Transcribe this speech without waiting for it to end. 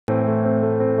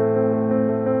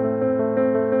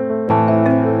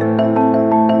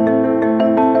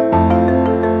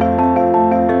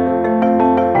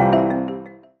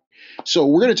So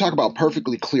we're going to talk about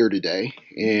Perfectly Clear today,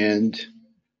 and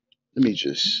let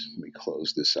me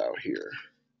close this out here.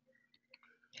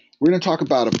 We're going to talk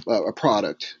about a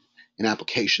product, an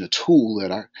application, a tool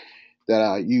that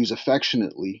I use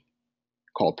affectionately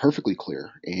called Perfectly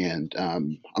Clear, and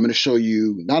I'm going to show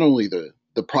you not only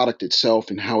the product itself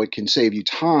and how it can save you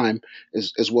time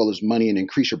as well as money and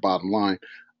increase your bottom line.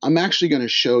 I'm actually going to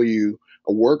show you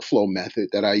a workflow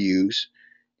method that I use,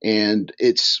 and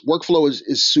its workflow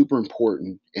is super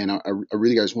important, and I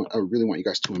really want you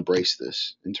guys to embrace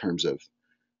this in terms of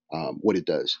what it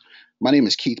does. My name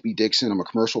is Keith B. Dixon. I'm a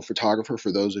commercial photographer.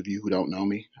 For those of you who don't know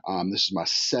me, this is my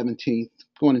 17th,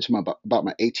 going into about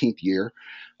my 18th year.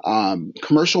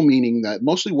 Commercial meaning that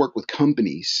mostly work with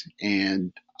companies,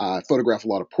 and I photograph a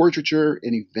lot of portraiture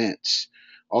and events.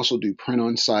 Also do print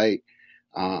on site.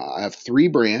 I have three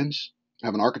brands. I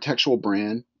have an architectural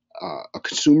brand, a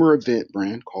consumer event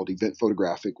brand called Event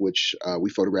Photographic, which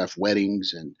we photograph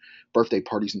weddings and birthday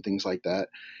parties and things like that.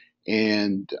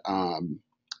 And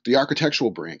the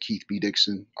architectural brand, Keith B.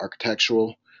 Dixon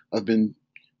Architectural. I've been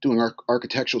doing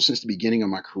architectural since the beginning of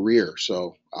my career.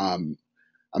 So I'm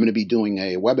going to be doing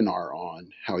a webinar on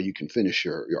how you can finish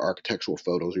your architectural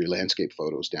photos or your landscape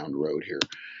photos down the road here.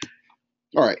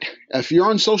 All right. If you're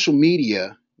on social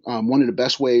media, one of the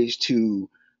best ways to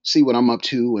see what I'm up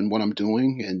to and what I'm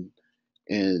doing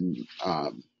and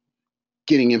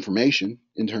getting information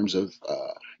in terms of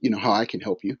how I can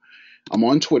help you. I'm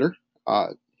on Twitter.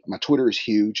 My Twitter is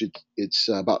huge. It's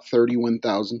about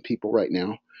 31,000 people right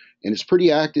now, and it's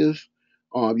pretty active.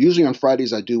 Usually on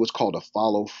Fridays, I do what's called a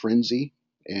follow frenzy,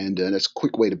 and that's a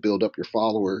quick way to build up your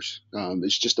followers.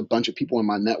 It's just a bunch of people in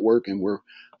my network, and we're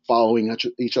following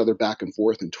each other back and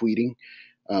forth and tweeting.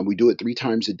 We do it 3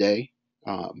 times a day,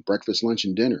 breakfast, lunch,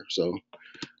 and dinner. So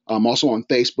I'm also on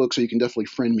Facebook, so you can definitely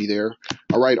friend me there.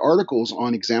 I write articles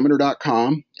on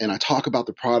examiner.com, and I talk about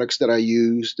the products that I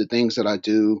use, the things that I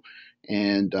do,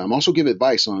 and also give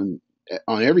advice on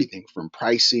everything from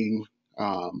pricing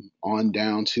on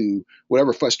down to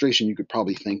whatever frustration you could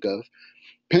probably think of.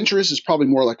 Pinterest is probably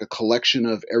more like a collection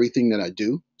of everything that I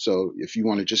do. So if you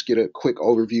want to just get a quick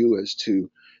overview as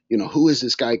to, who is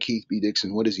this guy Keith B.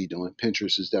 Dixon? What is he doing?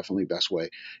 Pinterest is definitely the best way.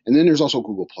 And then there's also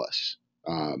Google Plus,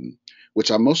 which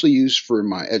I mostly use for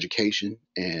my education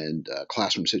and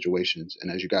classroom situations. And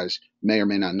as you guys may or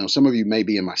may not know, some of you may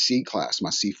be in my C class,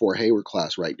 my C4 Hayward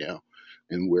class right now,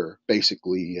 and we're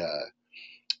basically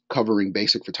covering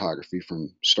basic photography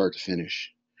from start to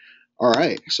finish. All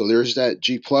right, so there's that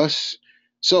G plus.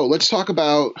 So let's talk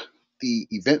about the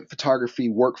event photography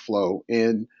workflow.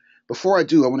 And before I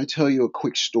do, I want to tell you a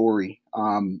quick story.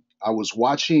 I was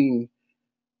watching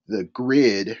the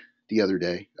Grid the other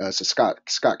day. It's a Scott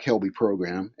Kelby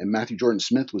program, and Matthew Jordan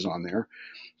Smith was on there,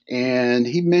 and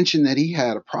he mentioned that he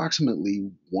had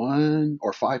approximately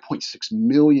 5.6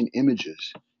 million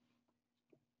images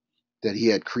that he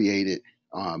had created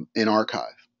in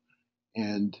archive.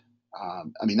 And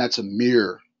I mean, that's a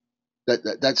mere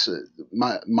that's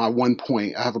my 1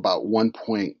 point. I have about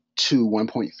 1.2,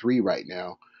 1.3 right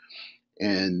now,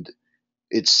 and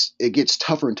it gets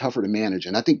tougher and tougher to manage.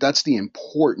 And I think that's the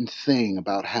important thing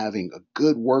about having a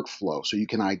good workflow, so you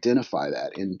can identify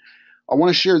that. And I want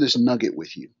to share this nugget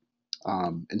with you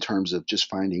in terms of just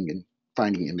finding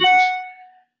images.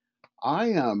 I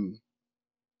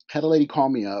had a lady call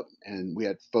me up, and we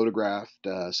had photographed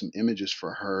some images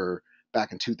for her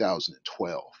back in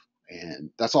 2012,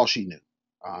 and that's all she knew,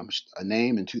 a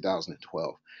name in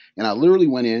 2012. And I literally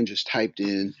went in, just typed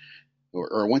in,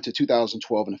 or went to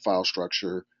 2012 in the file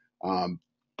structure, um,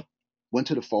 went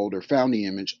to the folder, found the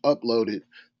image, uploaded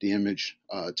the image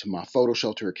to my Photo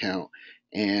Shelter account,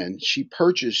 and she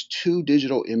purchased 2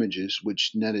 digital images,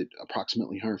 which netted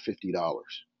approximately $150.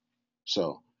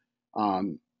 So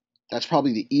um, that's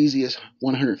probably the easiest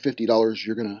 $150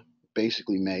 you're gonna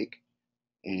basically make,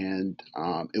 and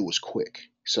it was quick.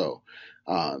 So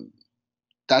um,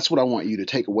 that's what I want you to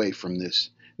take away from this.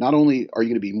 Not only are you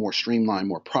going to be more streamlined,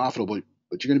 more profitable,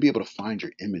 but you're going to be able to find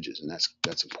your images, and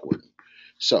that's important.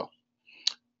 So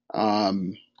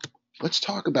um, let's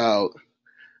talk about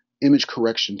image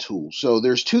correction tools. So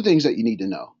there's 2 things that you need to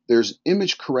know. There's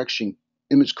image correction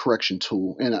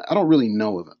tool, and I don't really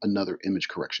know of another image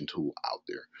correction tool out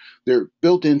there. They're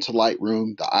built into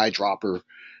Lightroom, the eyedropper.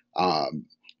 Um,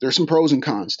 there's some pros and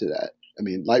cons to that. I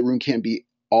mean, Lightroom can't be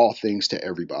all things to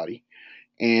everybody.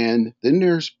 And then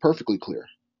there's Perfectly Clear.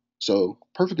 So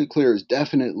Perfectly Clear is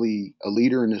definitely a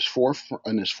leader in this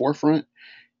forefront,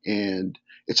 and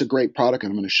it's a great product. And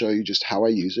I'm going to show you just how I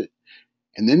use it.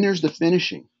 And then there's the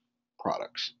finishing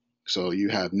products. So you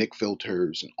have Nik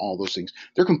filters and all those things.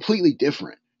 They're completely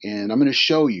different, and I'm going to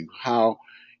show you how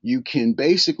you can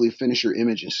basically finish your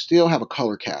image and still have a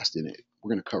color cast in it. We're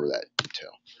going to cover that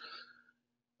detail.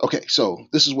 Okay, so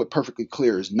this is what perfectly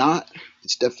clear is not.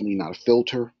 It's definitely not a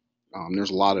filter.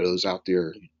 There's a lot of those out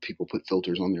there. People put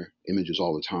filters on their images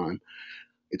all the time.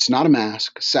 It's not a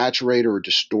mask, saturator, or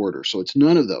distorter. So it's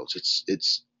none of those.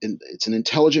 It's an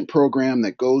intelligent program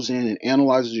that goes in and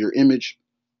analyzes your image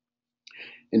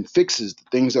and fixes the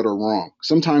things that are wrong.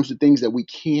 Sometimes the things that we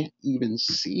can't even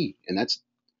see, and that's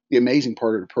the amazing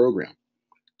part of the program.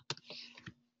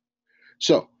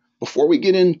 So before we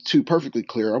get into perfectly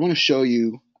clear, I want to show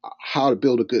you how to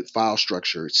build a good file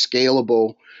structure. It's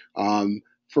scalable.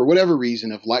 For whatever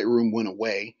reason, if Lightroom went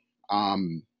away,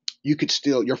 you could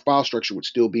still, your file structure would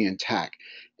still be intact.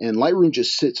 And Lightroom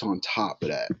just sits on top of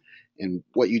that. And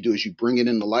what you do is you bring it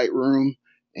into Lightroom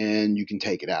and you can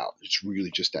take it out. It's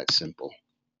really just that simple.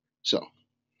 So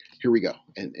here we go.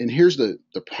 And here's the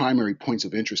primary points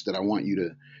of interest that I want you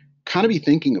to kind of be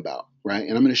thinking about, right?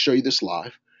 And I'm going to show you this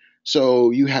live.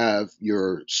 So you have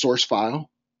your source file,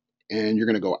 and you're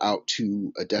going to go out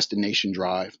to a destination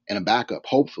drive and a backup,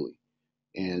 hopefully.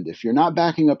 And if you're not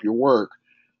backing up your work,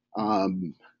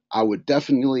 I would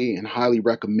definitely and highly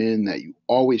recommend that you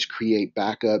always create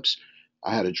backups.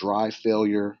 I had a drive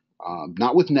failure,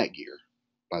 not with Netgear,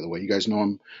 by the way. You guys know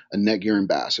I'm a Netgear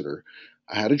ambassador.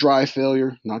 I had a drive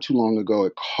failure not too long ago.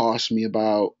 It cost me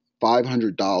about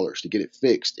 $500 to get it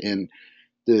fixed. And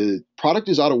the product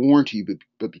is out of warranty,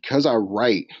 but because I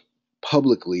write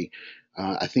publicly,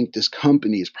 I think this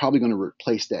company is probably going to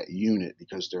replace that unit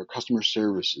because their customer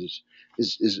service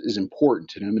is important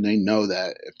to them, and they know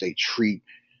that if they treat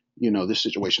this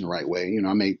situation the right way,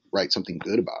 I may write something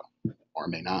good about them or I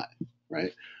may not,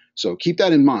 right? So keep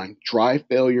that in mind. Drive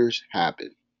failures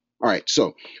happen. All right,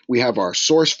 so we have our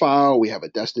source file, we have a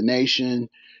destination,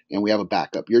 and we have a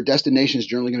backup. Your destination is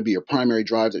generally going to be your primary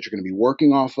drive that you're going to be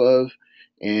working off of,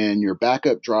 and your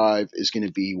backup drive is going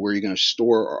to be where you're going to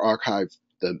store or archive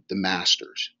the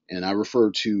masters. And I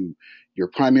refer to your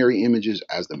primary images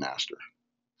as the master.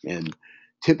 And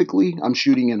typically, I'm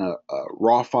shooting in a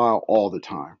RAW file all the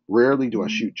time. Rarely do I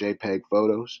shoot JPEG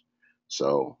photos.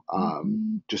 So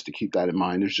just to keep that in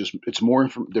mind, it's more,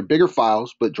 they're bigger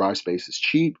files, but drive space is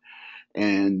cheap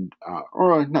and,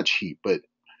 or not cheap, but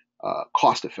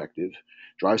cost effective.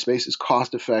 Drive space is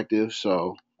cost effective.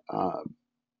 So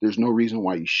there's no reason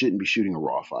why you shouldn't be shooting a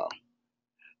RAW file.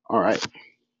 All right.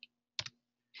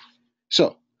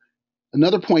 So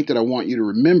another point that I want you to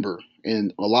remember,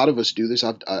 and a lot of us do this,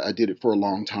 I did it for a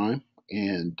long time,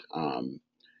 and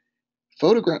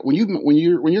photograph when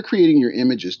you're creating your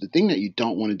images, the thing that you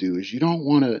don't want to do is you don't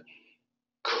want to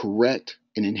correct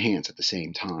and enhance at the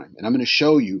same time. And I'm going to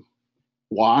show you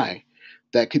why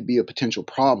that could be a potential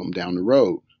problem down the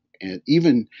road. And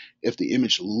even if the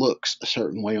image looks a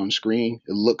certain way on screen,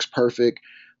 it looks perfect,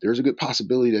 there's a good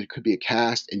possibility that it could be a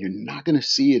cast, and you're not going to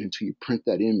see it until you print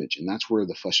that image. And that's where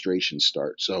the frustration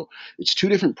starts. So it's two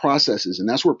different processes, and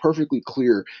that's where Perfectly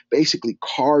Clear basically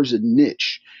carves a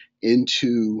niche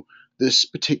into this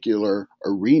particular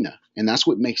arena. And that's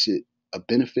what makes it a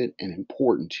benefit and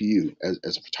important to you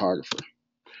as a photographer.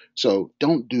 So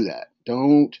don't do that.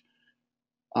 Don't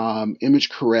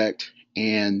image correct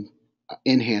and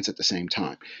enhance at the same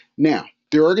time. Now,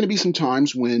 there are going to be some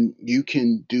times when you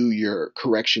can do your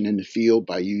correction in the field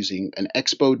by using an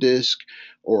expo disc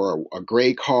or a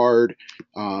gray card,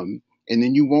 and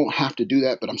then you won't have to do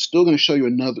that. But I'm still going to show you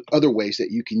other ways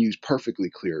that you can use Perfectly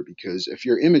Clear, because if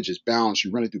your image is balanced,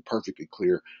 you run it through Perfectly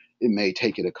Clear, it may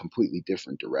take it a completely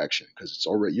different direction because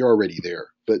you're already there.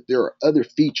 But there are other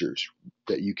features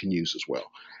that you can use as well.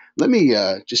 Let me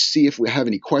just see if we have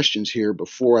any questions here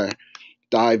before I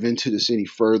dive into this any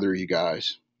further, you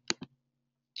guys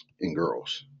and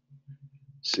girls.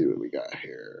 Let's see what we got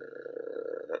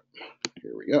here.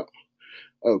 Here we go.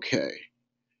 Okay.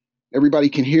 Everybody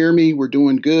can hear me? We're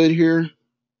doing good here?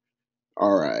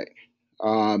 All right.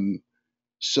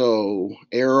 So,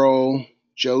 Errol,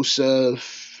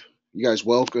 Joseph, you guys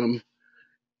welcome.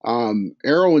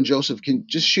 Errol and Joseph, can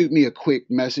just shoot me a quick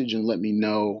message and let me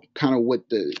know kind of what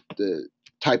the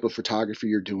type of photography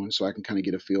you're doing so I can kind of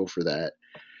get a feel for that.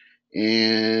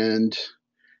 And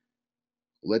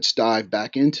let's dive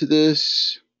back into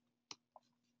this.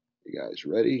 You guys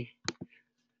ready?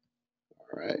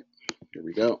 All right, here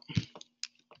we go.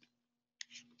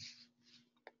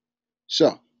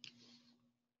 So,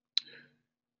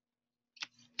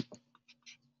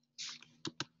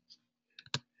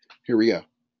 here we go.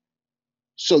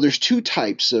 So there's two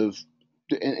types of,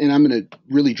 and I'm going to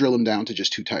really drill them down to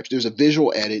just two types. There's a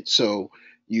visual edit. So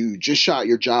you just shot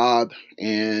your job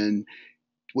and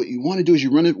what you want to do is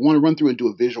you want to run through and do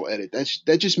a visual edit.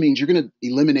 That just means you're going to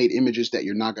eliminate images that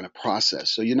you're not going to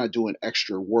process. So you're not doing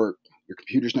extra work. Your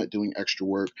computer's not doing extra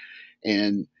work,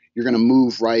 and you're going to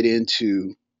move right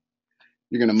into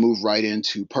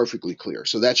perfectly clear.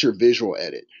 So that's your visual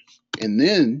edit. And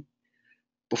then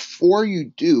before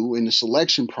you do in the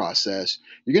selection process,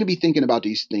 you're going to be thinking about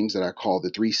these things that I call the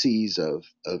 3 C's of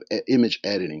image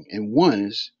editing. And one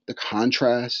is the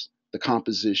contrast, the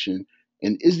composition,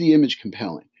 and is the image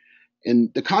compelling?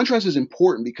 And the contrast is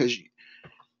important because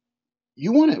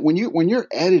you want to when you're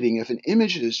editing, if an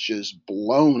image is just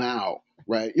blown out,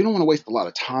 right? You don't want to waste a lot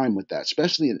of time with that,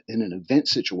 especially in an event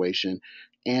situation,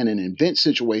 and an event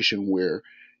situation where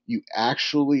you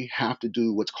actually have to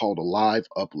do what's called a live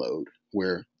upload,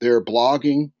 where they're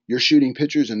blogging, you're shooting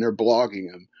pictures and they're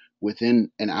blogging them within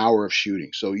an hour of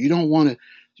shooting. So you don't want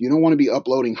to be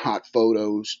uploading hot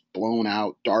photos, blown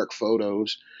out, dark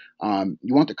photos.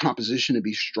 You want the composition to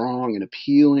be strong and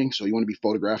appealing, so you want to be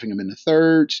photographing them in the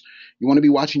thirds. You want to be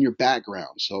watching your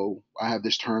background. So I have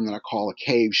this term that I call a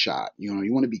cave shot. You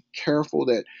want to be careful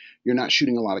that you're not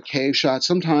shooting a lot of cave shots.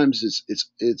 Sometimes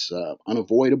it's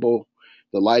unavoidable.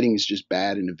 The lighting is just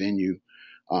bad in the venue,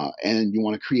 and you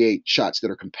want to create shots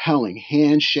that are compelling,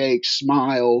 handshakes,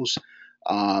 smiles,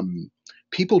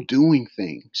 people doing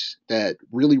things that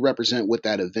really represent what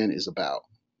that event is about,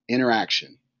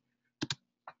 interaction.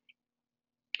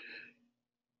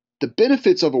 The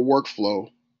benefits of a workflow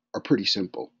are pretty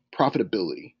simple.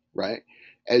 Profitability, right?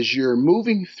 As you're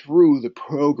moving through the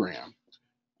program,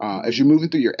 as you're moving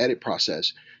through your edit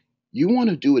process, you want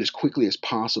to do it as quickly as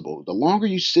possible. The longer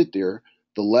you sit there,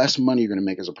 the less money you're going to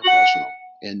make as a professional.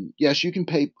 And yes, you can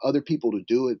pay other people to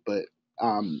do it, but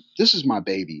this is my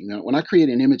baby. When I create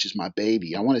an image, it's my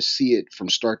baby. I want to see it from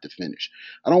start to finish.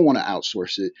 I don't want to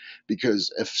outsource it,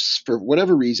 because if for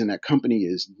whatever reason that company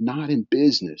is not in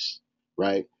business,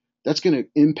 right, that's going to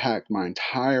impact my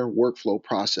entire workflow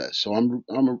process. So I'm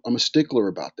a stickler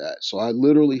about that. So I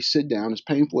literally sit down, as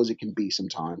painful as it can be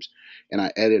sometimes, and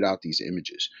I edit out these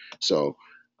images. So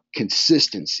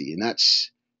consistency, and that's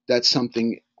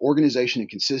something. Organization and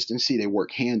consistency, they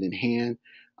work hand in hand.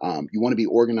 You want to be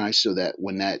organized so that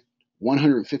when that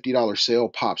 $150 sale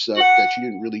pops up that you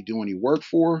didn't really do any work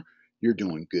for, you're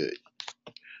doing good.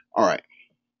 All right,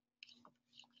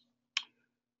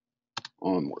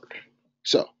 onward.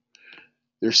 So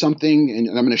there's something, and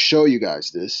I'm going to show you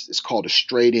guys this. It's called a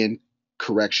straight in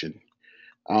correction.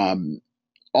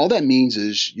 All that means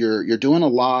is you're doing a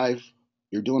live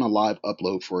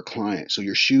upload for a client. So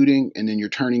you're shooting and then you're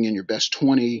turning in your best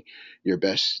 20, your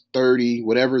best 30,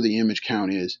 whatever the image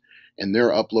count is, and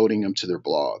they're uploading them to their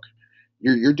blog.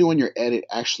 You're doing your edit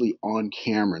actually on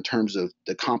camera in terms of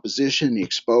the composition, the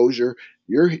exposure.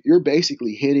 You're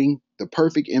basically hitting the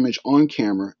perfect image on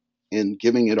camera and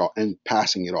giving it off and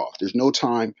passing it off. There's no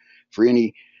time for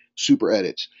any super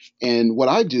edits. And what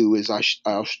I do is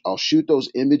I'll shoot those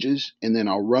images and then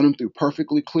I'll run them through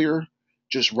perfectly clear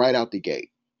just right out the gate.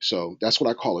 So that's what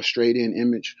I call a straight in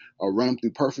image. I'll run them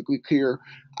through perfectly clear,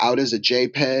 out as a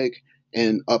JPEG,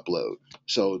 and upload.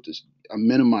 So I'm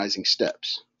minimizing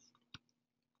steps.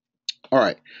 All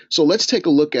right, so let's take a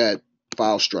look at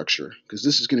file structure, because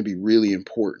this is going to be really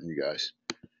important, you guys.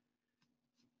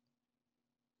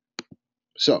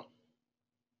 So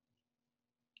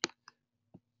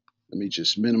let me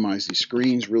just minimize these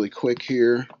screens really quick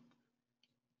here.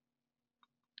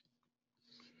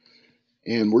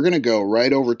 And we're going to go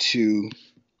right over to,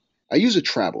 I use a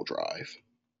travel drive,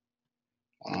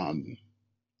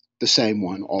 the same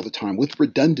one all the time with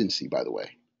redundancy, by the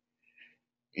way.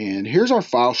 And here's our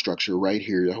file structure right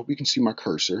here. I hope you can see my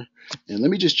cursor. And let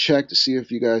me just check to see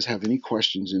if you guys have any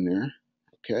questions in there.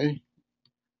 Okay.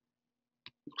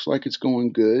 Looks like it's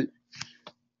going good.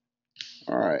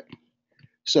 All right.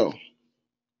 So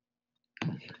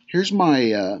here's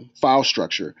my file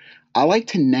structure. I like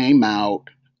to name out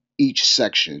each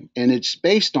section, and it's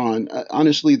based on,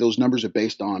 honestly, those numbers are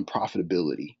based on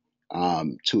profitability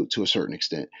to a certain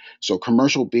extent. So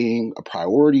commercial being a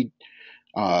priority,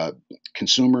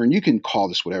 consumer, and you can call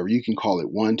this whatever. You can call it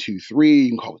 1, 2, 3. You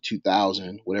can call it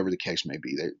 2000, whatever the case may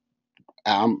be.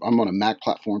 I'm on a Mac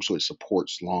platform, so it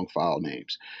supports long file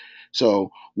names.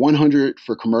 So 100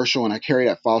 for commercial, and I carry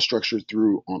that file structure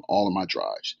through on all of my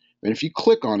drives. And if you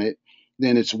click on it,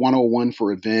 then it's 101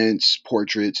 for events,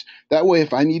 portraits. That way,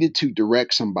 if I needed to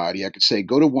direct somebody, I could say,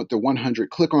 go to the 100,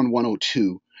 click on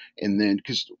 102, and then,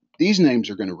 because these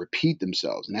names are going to repeat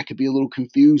themselves, and that could be a little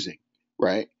confusing,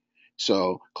 right?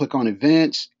 So click on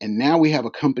events, and now we have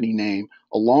a company name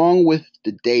along with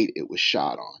the date it was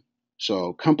shot on.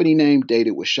 So company name, date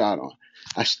it was shot on.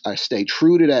 I stay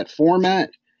true to that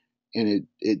format, and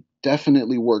it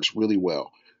definitely works really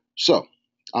well. So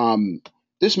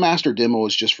this master demo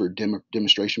is just for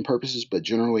demonstration purposes, but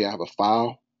generally I have a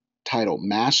file titled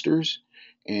masters,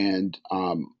 and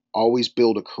always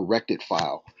build a corrected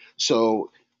file.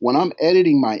 So when I'm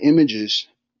editing my images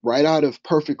right out of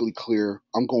Perfectly Clear,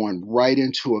 I'm going right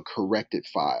into a corrected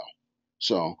file.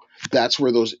 So that's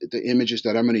where the images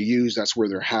that I'm going to use, that's where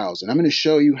they're housed. And I'm going to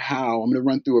show you how. I'm going to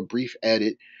run through a brief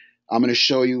edit. I'm going to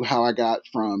show you how I got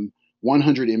from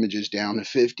 100 images down to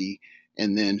 50,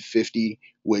 and then 50,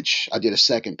 which I did a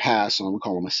second pass on. We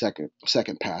call them a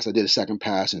second pass. I did a second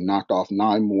pass and knocked off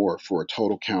 9 more for a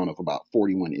total count of about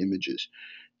 41 images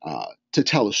to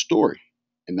tell a story.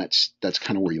 And that's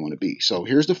kind of where you want to be. So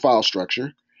here's the file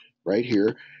structure right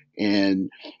here.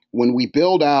 And when we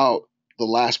build out the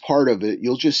last part of it,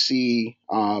 you'll just see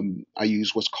I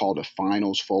use what's called a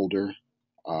finals folder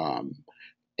um,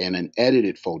 and an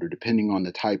edited folder, depending on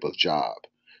the type of job.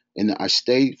 And I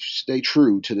stay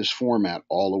true to this format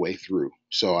all the way through.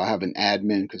 So I have an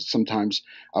admin because sometimes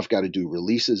I've got to do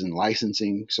releases and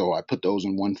licensing. So I put those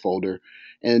in one folder.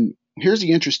 And here's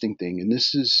the interesting thing, and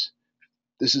this is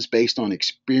based on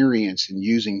experience in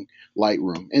using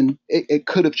Lightroom, and it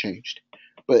could have changed,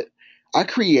 but I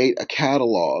create a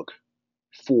catalog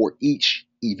for each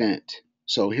event.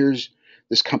 So here's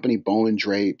this company, Bow and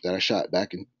Drape, that I shot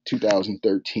back in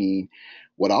 2013.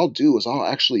 What I'll do is I'll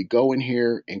actually go in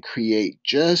here and create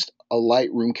just a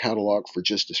Lightroom catalog for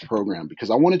just this program, because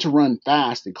I want it to run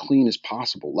fast and clean as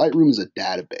possible. Lightroom is a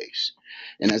database,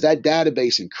 and as that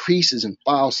database increases in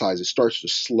file size, it starts to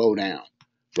slow down,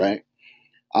 right?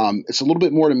 It's a little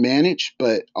bit more to manage,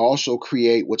 but I also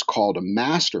create what's called a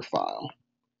master file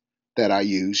that I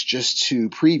use just to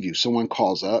preview. Someone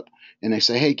calls up and they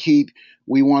say, "Hey, Keith,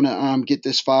 we want to get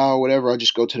this file, whatever." I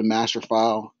just go to the master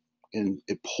file and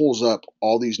it pulls up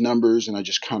all these numbers, and I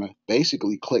just kind of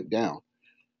basically click down.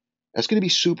 That's going to be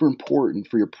super important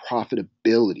for your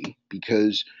profitability,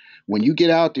 because when you get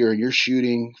out there and you're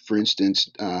shooting, for instance,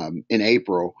 in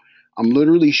April, I'm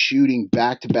literally shooting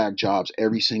back-to-back jobs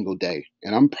every single day,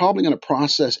 and I'm probably going to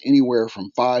process anywhere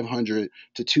from 500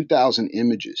 to 2,000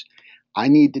 images. I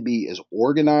need to be as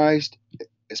organized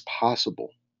as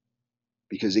possible,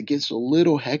 because it gets a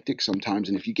little hectic sometimes,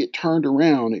 and if you get turned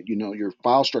around, your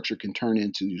file structure can turn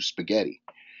into spaghetti.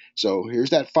 So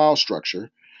here's that file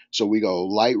structure. So we go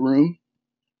Lightroom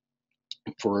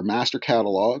for a master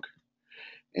catalog,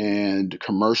 and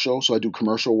commercial. So I do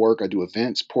commercial work. I do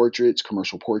events, portraits,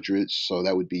 commercial portraits. So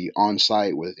that would be on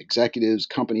site with executives,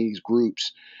 companies,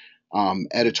 groups.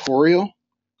 Editorial.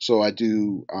 So I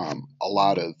do a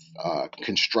lot of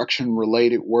construction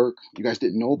related work. You guys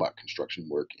didn't know about construction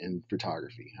work in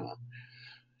photography, huh?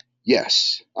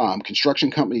 Yes.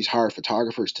 Construction companies hire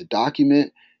photographers to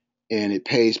document, and it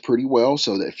pays pretty well.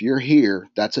 So that if you're here,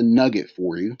 that's a nugget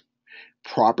for you.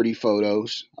 Property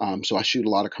photos. So I shoot a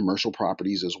lot of commercial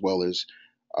properties as well as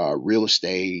real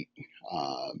estate,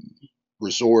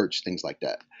 resorts, things like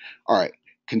that. All right.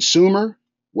 Consumer,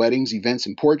 weddings, events,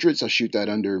 and portraits. I shoot that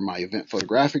under my event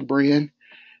photographic brand.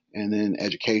 And then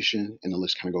education, and the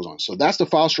list kind of goes on. So that's the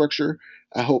file structure.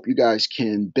 I hope you guys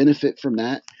can benefit from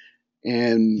that.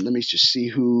 And let me just see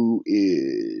who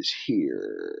is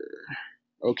here.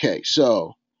 Okay,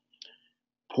 so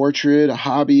portrait, a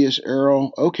hobbyist,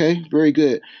 Errol. Okay, very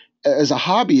good. As a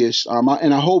hobbyist,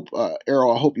 and I hope,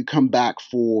 Errol, I hope you come back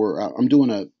for. I'm going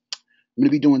to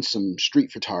be doing some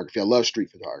street photography. I love street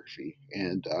photography,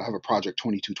 and I have a project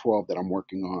 2212 that I'm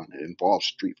working on. It involves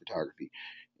street photography,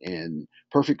 and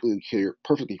Perfectly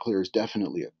Clear is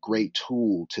definitely a great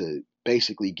tool to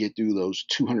basically get through those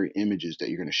 200 images that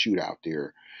you're going to shoot out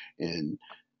there, and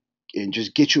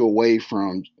just get you away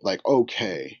from, like,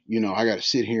 okay, I got to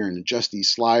sit here and adjust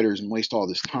these sliders and waste all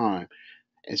this time,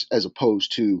 as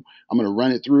opposed to, I'm going to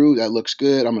run it through. That looks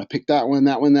good. I'm going to pick that one,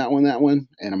 that one, that one, that one,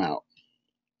 and I'm out.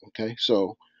 Okay,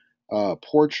 so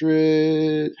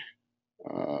portrait.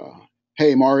 Uh,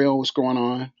 hey, Mario, what's going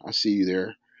on? I see you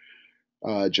there.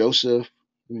 Joseph,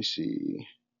 let me see.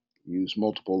 Use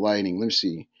multiple lighting. Let me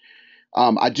see.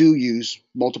 I do use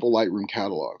multiple Lightroom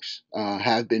catalogs.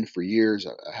 Have been for years.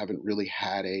 I haven't really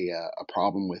had a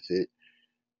problem with it.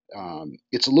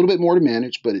 It's a little bit more to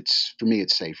manage, but for me,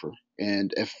 it's safer.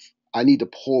 And if I need to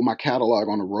pull my catalog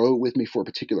on the road with me for a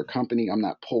particular company, I'm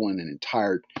not pulling an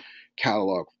entire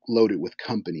catalog loaded with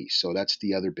companies. So that's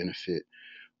the other benefit.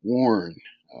 Warren.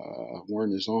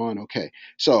 Warren is on. Okay.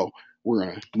 So we're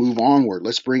going to move onward.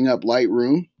 Let's bring up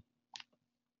Lightroom.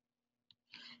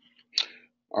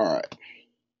 All right.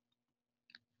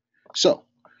 So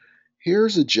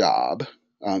here's a job.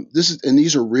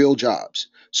 These are real jobs.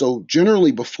 So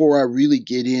generally, before I really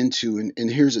get into, and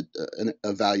here's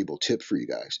a valuable tip for you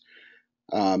guys.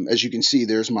 As you can see,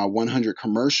 there's my 100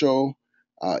 commercial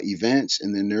events,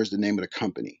 and then there's the name of the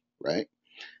company, right?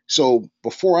 So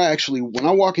before when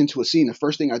I walk into a scene, the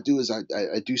first thing I do is I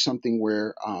do something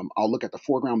where I'll look at the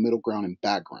foreground, middle ground, and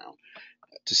background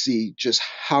to see just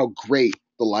how great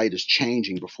the light is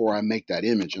changing before I make that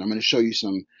image. And I'm going to show you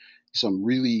some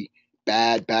really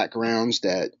bad backgrounds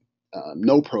that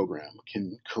no program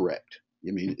can correct.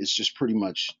 I mean, it's just pretty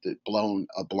much a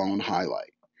blown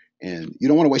highlight. And you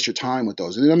don't want to waste your time with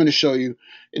those. And then I'm going to show you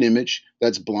an image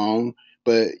that's blown.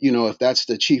 But if that's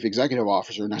the chief executive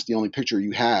officer and that's the only picture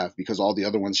you have, because all the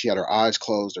other ones she had her eyes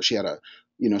closed or she had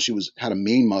had a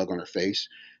mean mug on her face.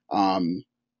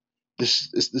 This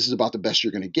is about the best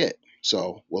you're going to get.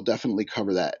 So we'll definitely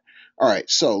cover that. All right,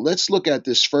 so let's look at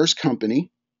this first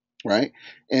company, right?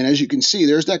 And as you can see,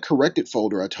 there's that corrected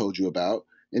folder I told you about.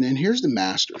 And then here's the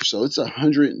master. So it's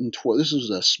 112. This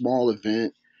is a small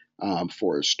event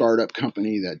for a startup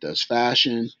company that does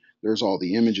fashion. There's all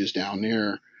the images down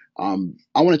there.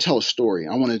 I want to tell a story.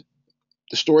 The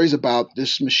story's about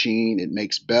this machine. It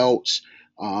makes belts.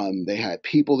 They had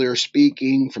people there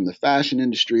speaking from the fashion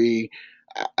industry.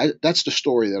 That's the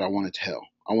story that I want to tell.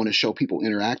 I want to show people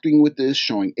interacting with this,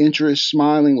 showing interest,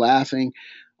 smiling, laughing.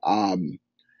 Um,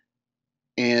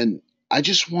 and I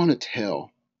just want to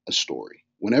tell a story.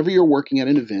 Whenever you're working at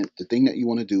an event, the thing that you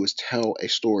want to do is tell a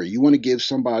story. You want to give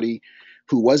somebody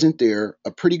who wasn't there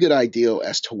a pretty good idea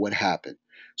as to what happened.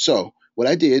 So, what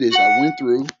I did is I went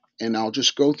through and I'll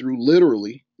just go through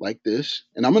literally like this.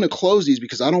 And I'm going to close these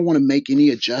because I don't want to make any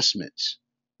adjustments,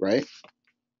 right?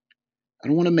 I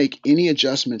don't want to make any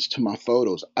adjustments to my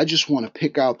photos. I just want to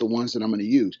pick out the ones that I'm going to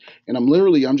use. And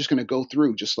I'm just going to go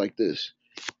through just like this.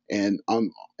 And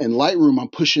I'm in Lightroom, I'm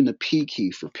pushing the P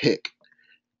key for pick.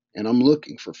 And I'm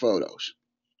looking for photos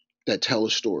that tell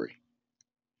a story.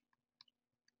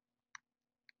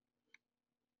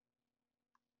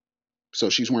 So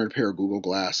she's wearing a pair of Google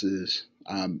glasses.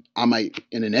 I might,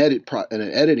 in an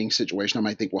editing situation, I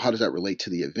might think, well, how does that relate to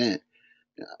the event?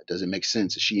 Does it make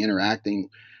sense? Is she interacting?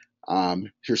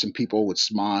 Here's some people with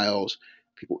smiles,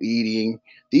 people eating.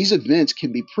 These events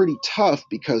can be pretty tough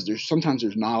because sometimes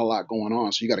there's not a lot going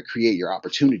on. So you got to create your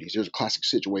opportunities. There's a classic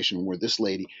situation where this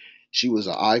lady, she was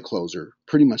an eye closer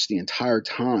pretty much the entire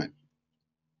time.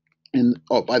 And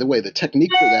oh, by the way, the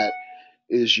technique for that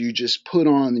is you just put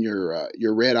on your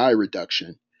red eye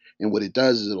reduction, and what it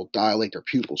does is it'll dilate their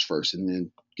pupils first, and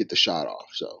then get the shot off.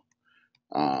 So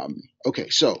okay,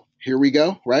 so here we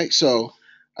go, right? So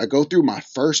I go through my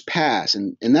first pass,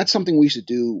 and that's something we used to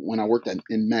do when I worked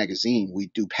in magazine. We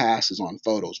do passes on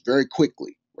photos very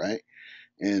quickly, right?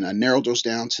 And I narrowed those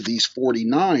down to these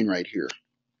 49 right here,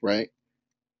 right?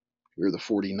 Here are the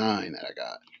 49 that I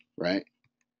got, right?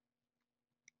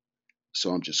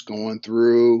 So I'm just going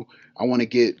through. I want to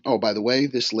get, oh, by the way,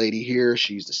 this lady here,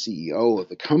 she's the CEO of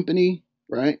the company,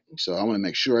 right? So I want to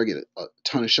make sure I get a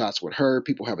ton of shots with her,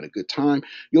 people having a good time.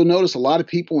 You'll notice a lot of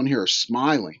people in here are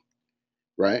smiling,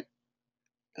 right?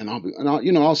 And I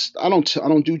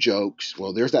don't do jokes.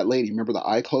 Well, there's that lady. Remember the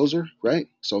eye closer, right?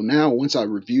 So now once I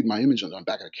reviewed my image on the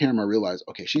back of the camera, I realized,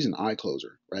 okay, she's an eye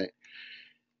closer, right?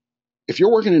 If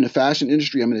you're working in the fashion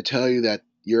industry, I'm going to tell you that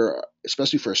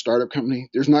especially for a startup company,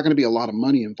 there's not going to be a lot of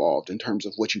money involved in terms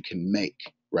of what you can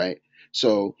make, right?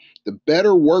 So the better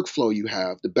workflow you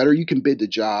have, the better you can bid the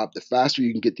job, the faster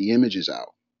you can get the images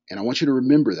out. And I want you to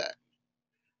remember that.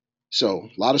 So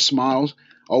a lot of smiles.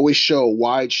 Always show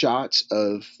wide shots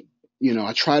of,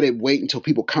 I try to wait until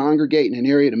people congregate in an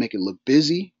area to make it look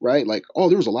busy, right? Like, oh,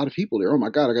 there was a lot of people there. Oh my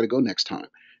God, I got to go next time,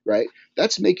 right?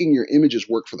 That's making your images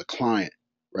work for the client,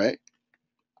 right?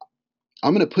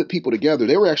 I'm going to put people together.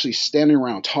 They were actually standing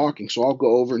around talking. So I'll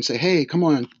go over and say, hey, come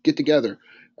on, get together.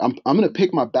 I'm going to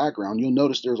pick my background. You'll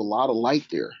notice there's a lot of light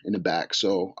there in the back.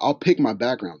 So I'll pick my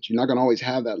backgrounds. You're not going to always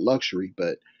have that luxury,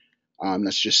 but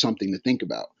that's just something to think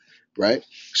about, right?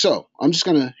 So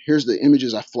here's the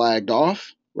images I flagged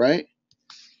off, right?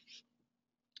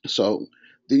 So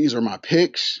these are my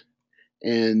picks,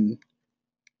 and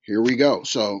here we go.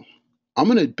 So I'm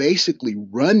going to basically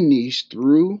run these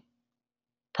through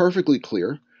perfectly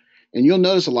clear. And you'll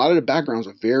notice a lot of the backgrounds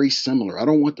are very similar. I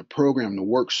don't want the program to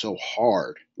work so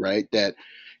hard, right? And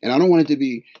I don't want it to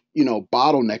be,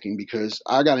 bottlenecking because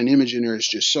I got an image in there that's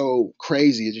just so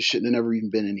crazy it just shouldn't have never even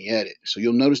been in the edit. So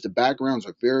you'll notice the backgrounds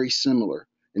are very similar.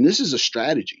 And this is a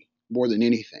strategy more than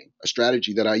anything, a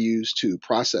strategy that I use to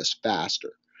process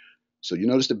faster. So you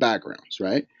notice the backgrounds,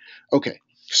 right? Okay,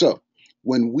 so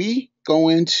when we go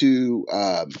into,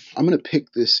 I'm going to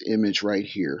pick this image right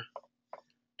here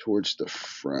towards the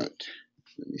front.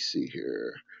 Let me see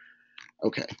here.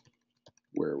 Okay,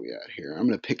 where are we at here? I'm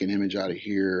going to pick an image out of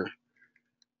here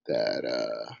that,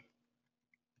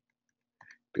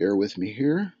 bear with me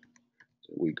here.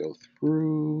 So we go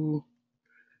through.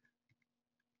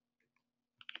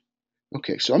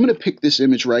 Okay, so I'm going to pick this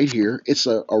image right here. It's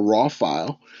a raw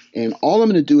file. And all I'm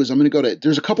going to do is I'm going to go to,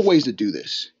 there's a couple ways to do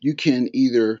this. You can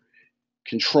either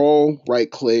control,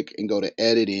 right click, and go to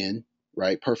edit in,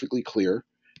 right? Perfectly clear,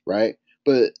 right?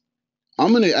 But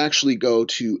I'm going to actually go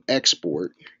to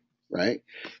export, right?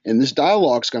 And this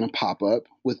dialog is going to pop up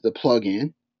with the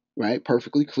plugin, right?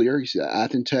 Perfectly clear. You see that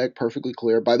Athentech, perfectly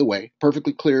clear. By the way,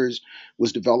 perfectly clear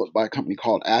was developed by a company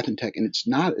called Athentech, and it's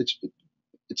not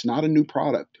a new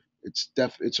product.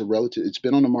 It's a relative. It's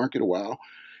been on the market a while,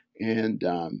 and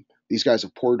these guys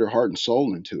have poured their heart and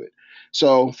soul into it.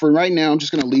 So for right now, I'm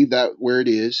just going to leave that where it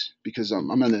is because I'm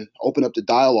going to open up the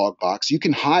dialog box. You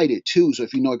can hide it too. So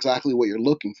if you know exactly what you're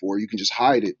looking for, you can just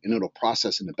hide it and it'll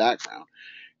process in the background.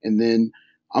 And then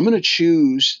I'm going to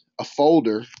choose a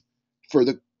folder for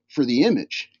the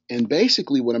image. And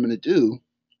basically what I'm going to do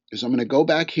is I'm going to go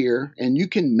back here, and you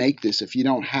can make this if you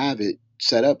don't have it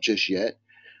set up just yet.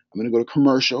 I'm going to go to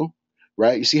commercial,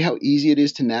 right? You see how easy it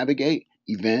is to navigate?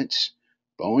 Events,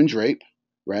 bow and drape,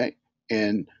 right?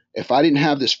 And if I didn't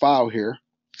have this file here,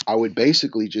 I would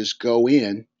basically just go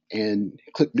in and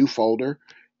click new folder,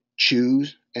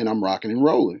 choose, and I'm rocking and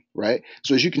rolling, right?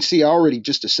 So as you can see, I already,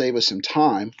 just to save us some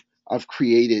time, I've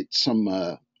created some,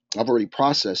 I've already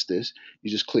processed this.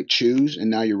 You just click choose, and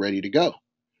now you're ready to go.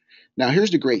 Now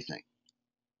here's the great thing.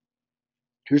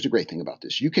 Here's the great thing about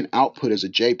this. You can output as a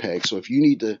JPEG. So if you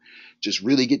need to just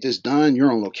really get this done,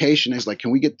 you're on location. It's like,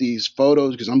 can we get these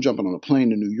photos? Because I'm jumping on a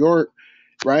plane to New York,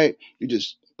 right? You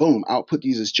just, boom, output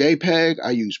these as JPEG.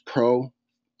 I use Pro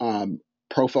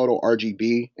Photo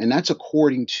RGB, and that's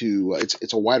according to,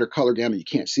 it's a wider color gamut. You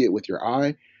can't see it with your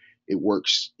eye. It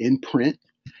works in print.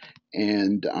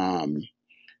 And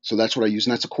so that's what I use,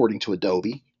 and that's according to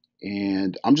Adobe.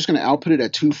 And I'm just going to output it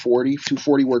at 240.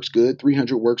 240 works good.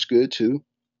 300 works good too.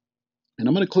 And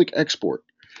I'm going to click export,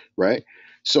 right?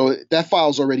 So that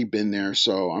file's already been there.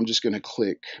 So I'm just going to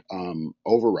click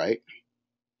overwrite.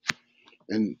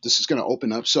 And this is going to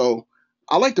open up. So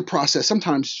I like to process.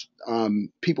 Sometimes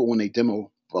people, when they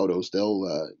demo photos,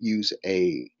 they'll use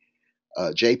a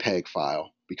JPEG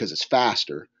file because it's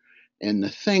faster. And the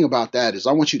thing about that is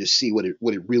I want you to see what it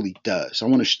really does. I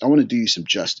want to do you some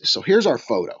justice. So here's our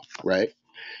photo, right?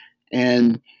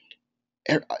 And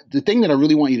the thing that I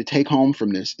really want you to take home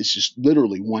from this is just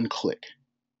literally one click.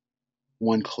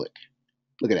 One click.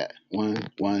 Look at that. One.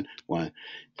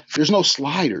 There's no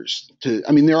sliders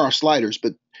I mean, there are sliders,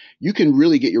 but you can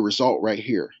really get your result right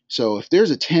here. So if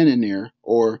there's a 10 in there,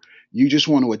 or you just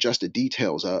want to adjust the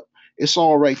details up, it's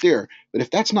all right there. But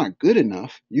if that's not good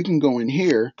enough, you can go in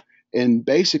here and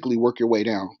basically work your way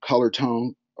down. Color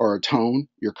tone, or tone,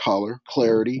 your color,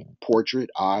 clarity,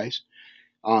 portrait, eyes.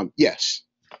 Yes,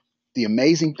 the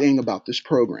amazing thing about this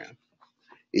program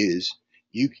is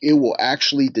it will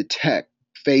actually detect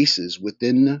faces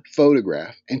within the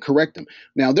photograph and correct them.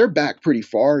 Now they're back pretty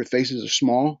far. The faces are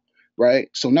small, right?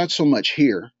 So not so much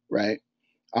here, right?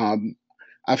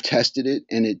 I've tested it,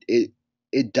 and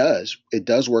it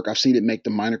does work. I've seen it make the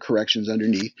minor corrections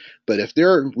underneath. But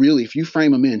if you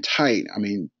frame them in tight, I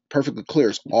mean, perfectly clear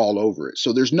is all over it.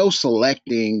 So there's no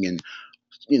selecting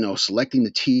and selecting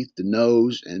the teeth, the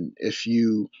nose, and if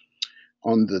you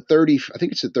on the 30, I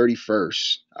think it's the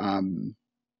 31st. I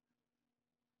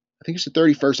think it's the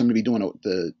 31st. I'm going to be doing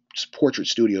the portrait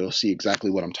studio. You'll see exactly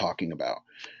what I'm talking about.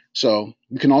 So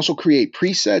you can also create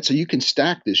presets. So you can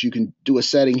stack this. You can do a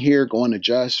setting here, go and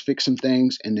adjust, fix some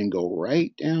things, and then go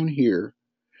right down here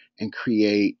and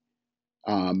create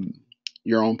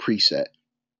your own preset.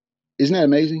 Isn't that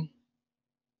amazing?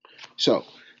 So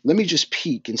let me just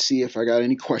peek and see if I got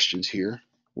any questions here.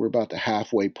 We're about the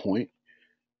halfway point.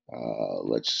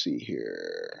 Let's see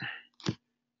here.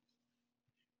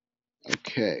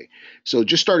 Okay, so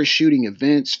just started shooting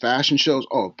events, fashion shows.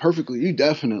 Oh, perfectly. You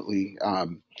definitely,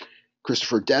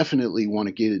 Christopher, definitely want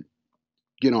to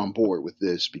get on board with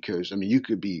this, because I mean, you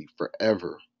could be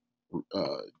forever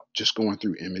just going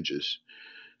through images.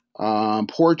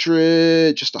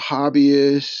 Portrait, just a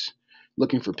hobbyist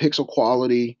looking for pixel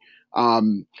quality.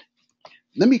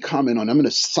 Let me comment on. I'm going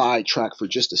to sidetrack for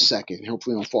just a second.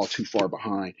 Hopefully, I don't fall too far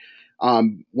behind.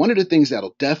 One of the things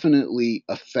that'll definitely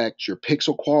affect your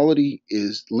pixel quality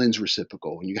is lens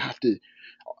reciprocal. And you have to,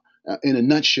 in a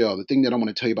nutshell, the thing that I want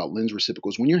to tell you about lens reciprocal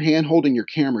is when you're hand holding your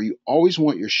camera, you always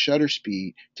want your shutter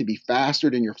speed to be faster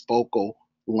than your focal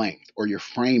length or your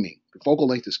framing. The focal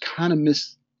length is kind of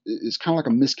it's kind of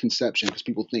like a misconception because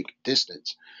people think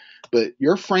distance. But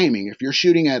your framing, if you're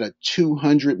shooting at a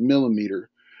 200 millimeter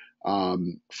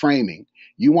framing,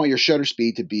 you want your shutter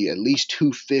speed to be at least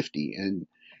 250. And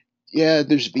yeah,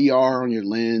 there's VR on your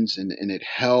lens and it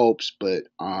helps, but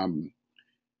I'm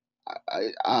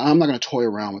not going to toy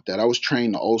around with that. I was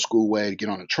trained the old school way to get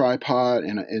on a tripod,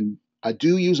 and I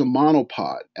do use a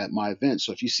monopod at my events.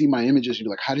 So if you see my images, you're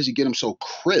like, how does he get them so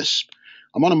crisp?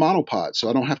 I'm on a monopod, so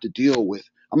I don't have to deal with.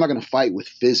 I'm not going to fight with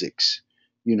physics.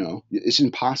 It's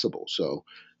impossible. So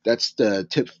that's the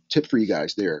tip for you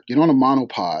guys there. Get on a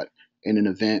monopod in an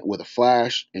event with a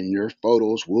flash, and your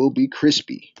photos will be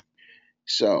crispy.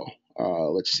 So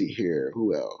let's see here.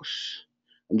 Who else?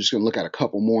 I'm just going to look at a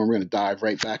couple more. We're going to dive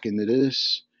right back into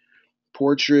this.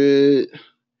 Portrait.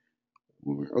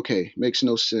 Okay, makes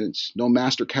no sense. No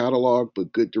master catalog,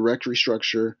 but good directory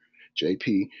structure.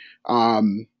 JP.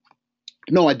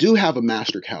 No, I do have a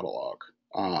master catalog.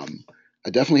 I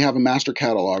definitely have a master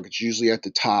catalog. It's usually at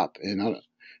the top, and I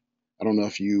don't know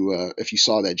if you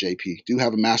saw that, JP. Do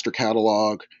have a master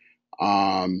catalog.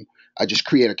 I just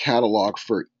create a catalog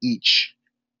for each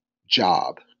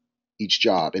job,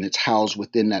 and it's housed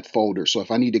within that folder. So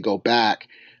if I need to go back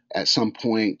at some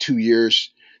point 2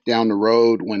 years down the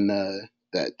road when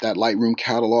that Lightroom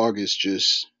catalog is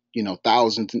just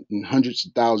thousands and hundreds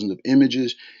of thousands of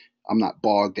images, I'm not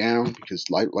bogged down because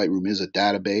Lightroom is a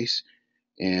database,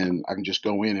 and I can just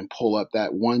go in and pull up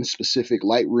that one specific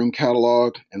Lightroom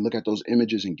catalog and look at those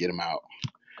images and get them out.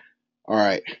 All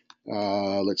right,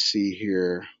 let's see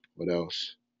here. What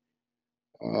else?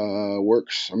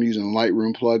 Works. I'm using a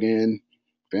Lightroom plugin,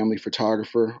 family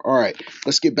photographer. All right,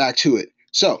 let's get back to it.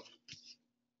 So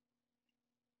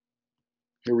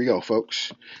here we go,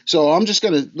 folks. So I'm just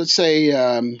gonna, let's say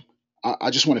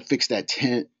I just want to fix that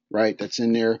tint, right? That's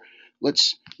in there. Let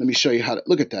me show you how to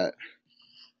look at that.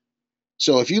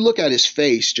 So if you look at his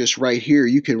face just right here,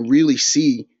 you can really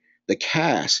see the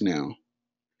cast now,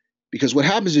 because what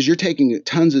happens is you're taking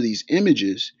tons of these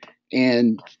images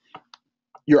and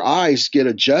your eyes get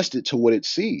adjusted to what it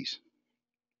sees,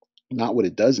 not what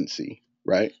it doesn't see,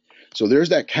 right? So there's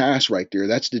that cast right there.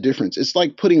 That's the difference. It's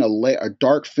like putting a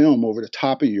dark film over the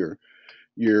top of your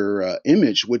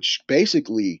image, which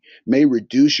basically may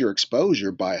reduce your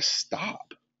exposure by a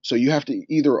stop. So you have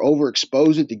to either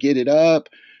overexpose it to get it up,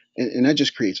 and that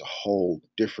just creates a whole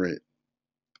different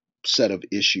set of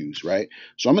issues, right?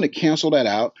 So I'm going to cancel that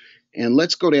out, and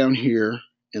let's go down here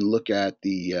and look at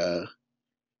the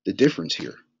difference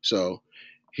here. So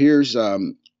here's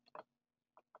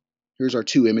here's our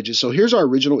two images. So here's our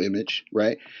original image,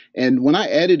 right? And when I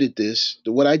edited this,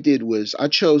 what I did was I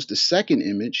chose the second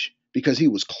image because he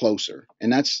was closer.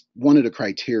 And that's one of the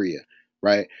criteria,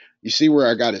 right? You see where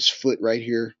I got his foot right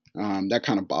here? That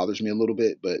kind of bothers me a little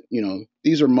bit, but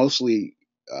these are mostly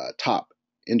top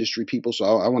industry people, so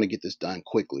I want to get this done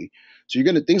quickly. So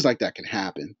things like that can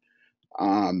happen.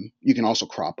 You can also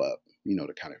crop up,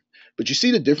 to kind of, but you see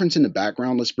the difference in the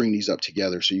background. Let's bring these up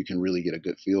together so you can really get a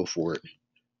good feel for it.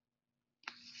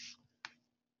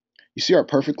 You see our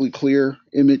perfectly clear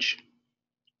image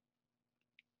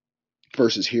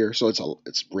versus here. So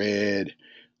it's red,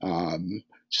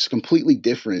 just completely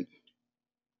different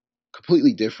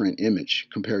image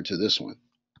compared to this one.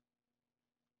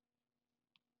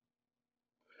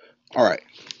 All right,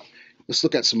 let's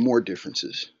look at some more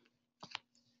differences.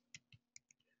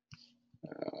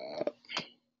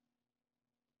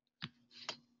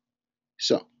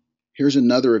 So here's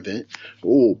another event.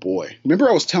 Oh boy, remember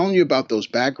I was telling you about those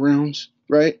backgrounds,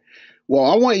 right? Well,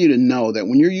 I want you to know that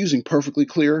when you're using perfectly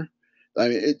clear, I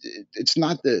mean, it's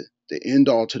not the end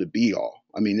all to the be all.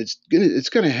 I mean, it's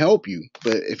gonna help you,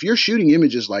 but if you're shooting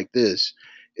images like this,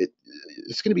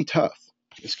 it's gonna be tough.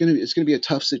 It's gonna be a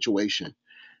tough situation.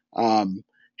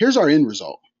 Here's our end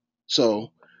result.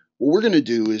 So what we're gonna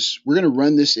do is we're gonna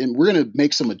run this in. We're gonna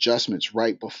make some adjustments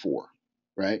right before,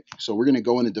 right? So we're gonna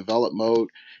go into develop mode,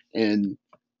 and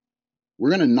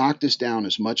we're gonna knock this down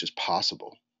as much as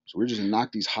possible. So we're just gonna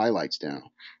knock these highlights down,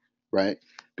 right?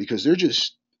 Because they're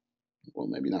just, well,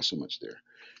 maybe not so much there.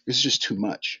 This is just too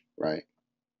much, right?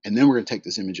 And then we're going to take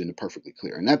this image into perfectly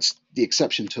clear. And that's the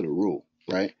exception to the rule,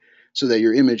 right? So that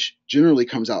your image generally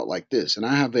comes out like this. And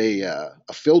I have a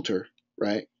filter,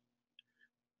 right,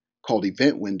 called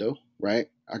event window, right?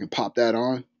 I can pop that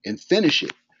on and finish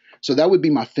it. So that would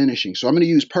be my finishing. So I'm going to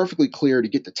use perfectly clear to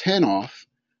get the 10 off,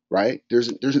 right? There's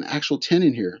an actual 10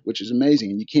 in here, which is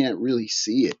amazing. And you can't really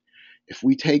see it. If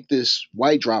we take this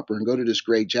white dropper and go to this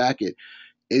gray jacket,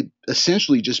 it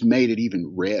essentially just made it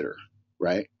even redder,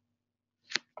 right?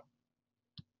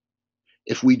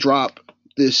 If we drop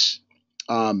this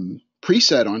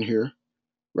preset on here,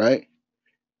 right,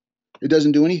 It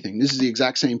doesn't do anything. This is the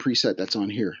exact same preset that's on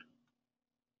here.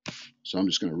 So I'm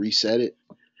just going to reset it.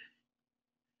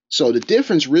 So the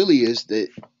difference really is that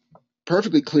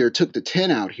Perfectly Clear took the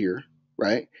 10 out here,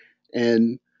 right?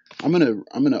 And I'm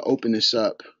gonna open this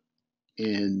up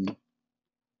in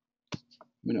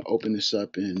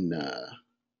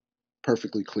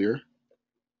Perfectly Clear.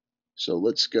 So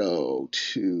let's go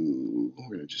to,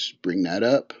 we're gonna just bring that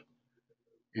up,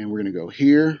 and we're gonna go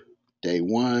here, day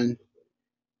 1,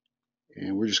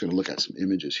 and we're just gonna look at some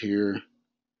images here.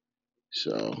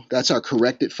 So that's our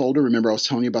corrected folder. Remember I was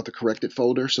telling you about the corrected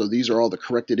folder? So these are all the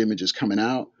corrected images coming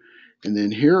out. And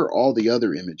then here are all the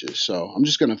other images. So I'm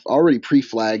just going to already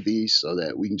pre-flag these so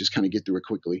that we can just kind of get through it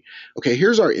quickly. Okay,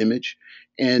 here's our image.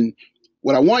 And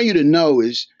what I want you to know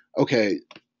is, okay,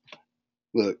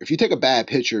 look, if you take a bad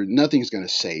picture, nothing's going to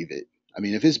save it. I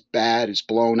mean, if it's bad, it's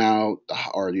blown out,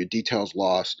 or your details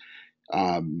lost,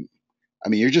 I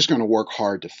mean, you're just going to work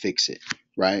hard to fix it,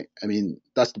 right? I mean,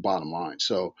 that's the bottom line.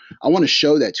 So I want to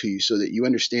show that to you so that you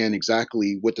understand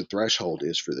exactly what the threshold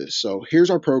is for this. So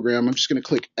here's our program. I'm just going to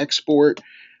click export.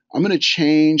 I'm going to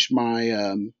change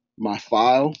my my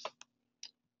file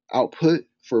output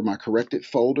for my corrected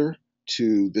folder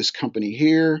to this company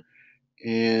here.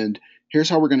 And here's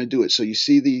how we're going to do it. So you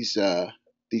see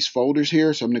these folders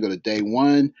here. So I'm going to go to day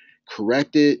 1,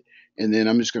 correct it, and then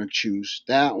I'm just going to choose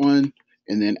that one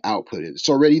and then output it. It's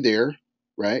already there,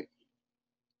 right?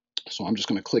 So I'm just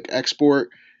going to click export,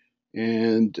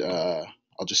 and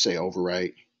I'll just say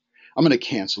overwrite. I'm going to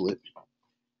cancel it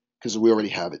because we already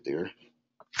have it there.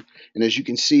 And as you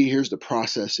can see, here's the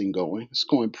processing going. It's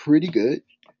going pretty good.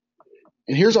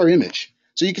 And here's our image.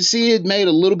 So you can see it made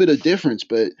a little bit of difference,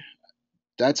 but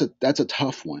that's a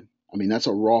tough one. I mean, that's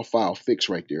a raw file fix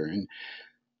right there.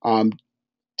 And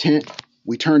tint,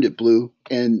 we turned it blue,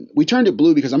 and we turned it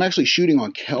blue because I'm actually shooting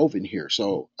on Kelvin here.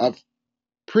 So I've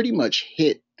pretty much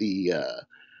hit the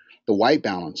white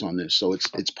balance on this, so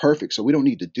it's perfect. So we don't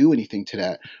need to do anything to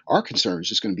that. Our concern is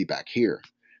just going to be back here.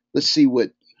 Let's see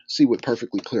what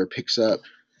Perfectly Clear picks up.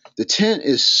 The tint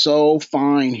is so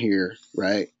fine here,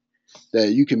 right, that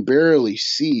you can barely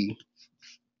see.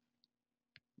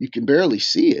 You can barely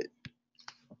see it.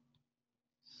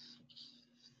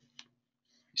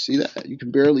 You see that? You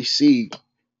can barely see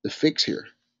the fix here.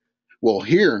 Well,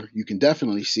 here you can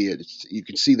definitely see it. You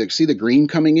can see the green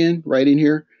coming in right in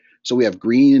here. So we have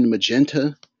green and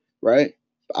magenta, right?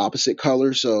 Opposite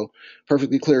colors. So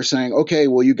Perfectly Clear saying, okay,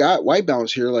 well, you got white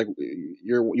balance here. Like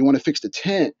you want to fix the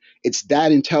tint. It's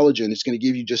that intelligent. It's going to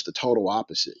give you just the total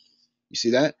opposite. You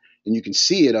see that? And you can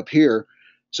see it up here.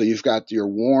 So you've got your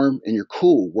warm and your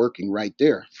cool working right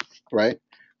there, right?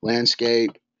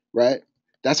 Landscape, right?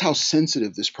 That's how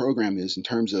sensitive this program is in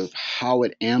terms of how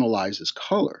it analyzes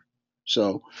color.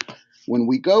 So when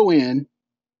we go in,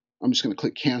 I'm just going to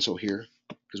click cancel here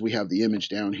because we have the image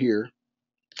down here.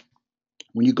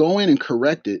 When you go in and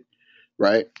correct it,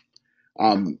 right,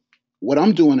 what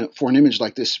I'm doing for an image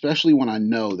like this, especially when I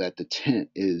know that the tint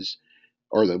is,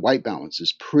 or the white balance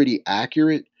is pretty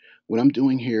accurate, what I'm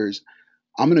doing here is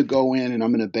I'm going to go in and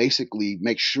I'm going to basically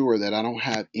make sure that I don't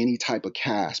have any type of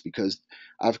cast, because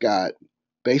I've got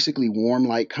basically warm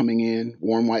light coming in,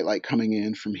 warm white light coming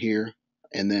in from here.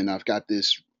 And then I've got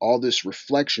all this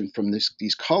reflection from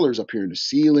these colors up here in the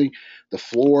ceiling, the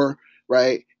floor,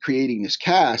 right? Creating this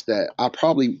cast that I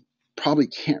probably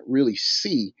can't really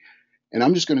see. And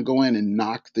I'm just going to go in and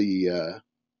knock the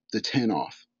tint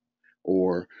off.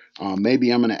 Or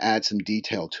maybe I'm going to add some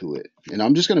detail to it, and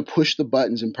I'm just going to push those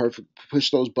buttons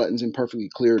in Perfectly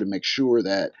Clear to make sure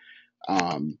that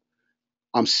I'm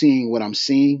seeing what I'm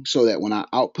seeing, so that when I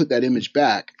output that image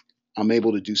back, I'm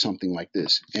able to do something like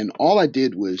this. And all I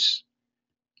did was,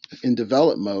 in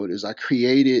develop mode, is I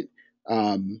created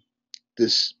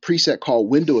this preset called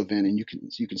window event, and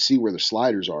you can see where the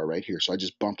sliders are right here. So I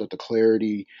just bumped up the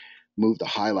clarity, moved the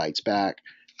highlights back,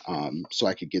 so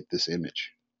I could get this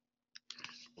image.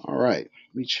 All right,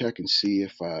 let me check and see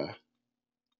if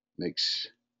makes,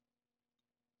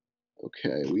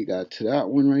 okay, we got to that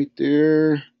one right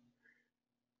there.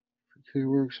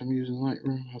 Clearworks, I'm using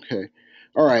Lightroom. Okay.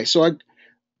 All right, so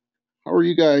how are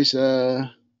you guys?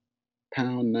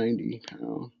 Pound 90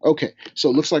 pound. Okay, so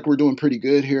it looks like we're doing pretty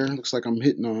good here. Looks like I'm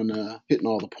hitting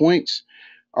all the points.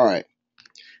 All right.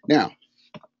 Now,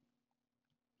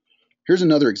 here's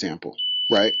another example,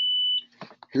 right?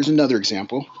 Here's another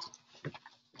example.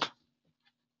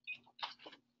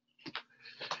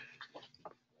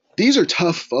 These are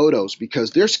tough photos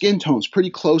because their skin tone's pretty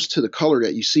close to the color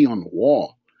that you see on the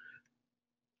wall.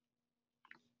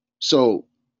 So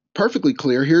Perfectly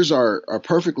Clear, here's our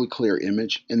Perfectly Clear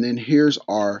image, and then here's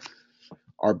our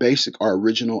our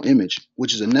original image,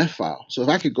 which is a NEF file. So if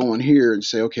I could go in here and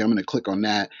say, okay, I'm going to click on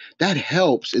that, that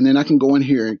helps. And then I can go in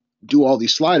here and do all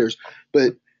these sliders,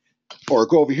 or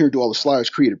go over here and do all the sliders,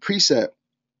 create a preset.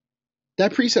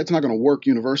 That preset's not going to work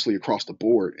universally across the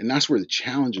board. And that's where the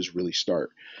challenges really start.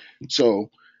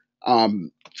 So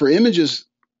for images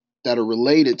that are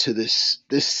related to this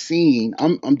scene,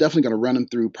 I'm definitely going to run them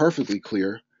through Perfectly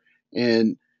Clear.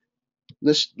 And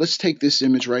let's take this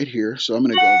image right here. So I'm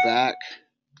going to go back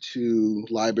to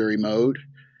library mode,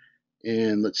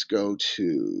 and let's go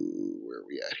to, where are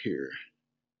we at here?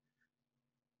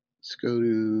 Let's go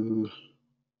to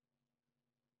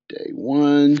day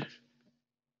 1,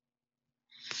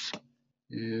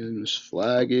 and let's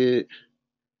flag it.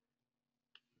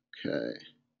 Okay.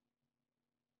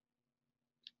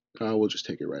 We'll just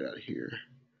take it right out of here.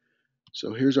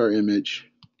 So here's our image,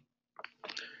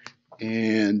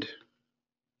 and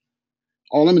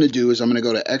all I'm going to do is I'm going to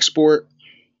go to export,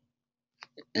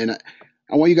 and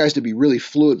I want you guys to be really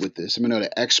fluid with this. I'm going to go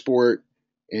to export,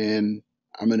 and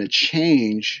I'm going to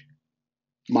change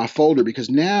my folder because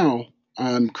now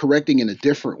I'm correcting in a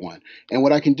different one. And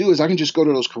what I can do is I can just go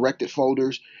to those corrected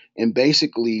folders and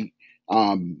basically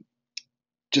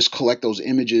just collect those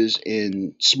images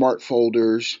in smart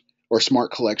folders or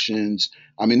smart collections.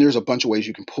 I mean, there's a bunch of ways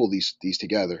you can pull these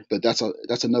together, but that's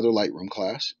another Lightroom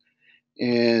class.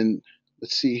 And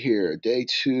let's see here, day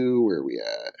 2, where are we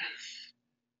at?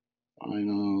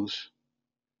 Finals.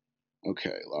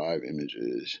 Okay, live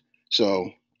images.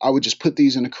 So I would just put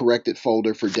these in a corrected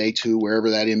folder for day 2, wherever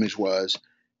that image was,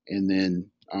 and then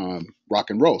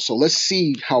rock and roll. So let's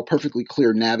see how Perfectly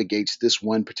Clear navigates this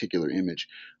one particular image.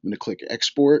 I'm going to click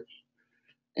export.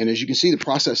 And as you can see, the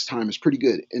process time is pretty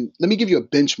good. And let me give you a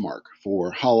benchmark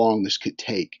for how long this could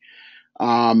take.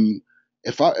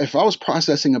 If I was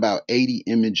processing about 80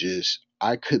 images,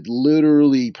 I could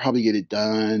literally probably get it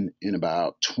done in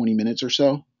about 20 minutes or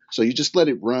so. So you just let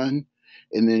it run,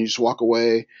 and then you just walk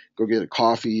away, go get a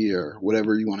coffee or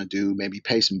whatever you want to do, maybe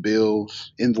pay some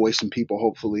bills, invoice some people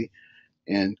hopefully,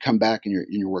 and come back and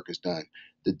your work is done.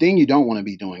 The thing you don't want to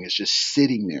be doing is just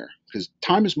sitting there, because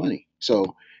time is money.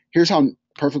 So here's how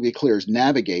Perfectly Clear is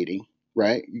navigating,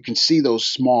 right? You can see those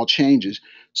small changes.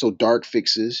 So dark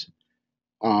fixes,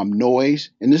 noise,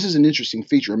 and this is an interesting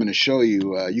feature I'm going to show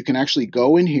you. You can actually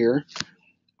go in here,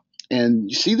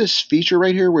 and you see this feature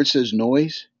right here where it says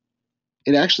noise?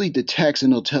 It actually detects,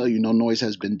 and it'll tell you no noise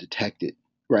has been detected,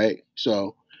 right?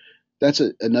 So that's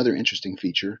another interesting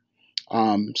feature.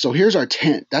 So here's our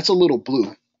tint. That's a little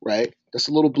blue, right? That's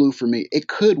a little blue for me. It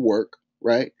could work,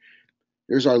 right?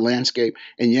 There's our landscape.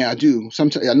 And yeah, I do.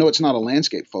 Sometimes I know it's not a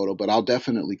landscape photo, but I'll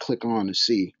definitely click on to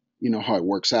see, how it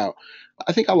works out.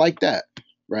 I think I like that,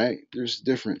 right? There's a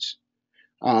difference.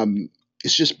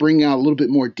 It's just bringing out a little bit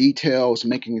more detail. It's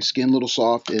making the skin a little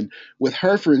soft. And with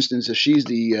her, for instance, if she's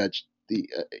the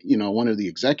one of the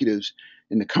executives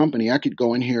in the company, I could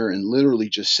go in here and literally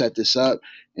just set this up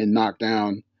and knock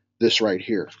down this right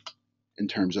here in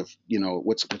terms of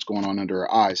what's going on under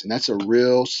her eyes. And that's a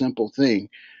real simple thing.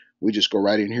 We just go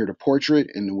right in here to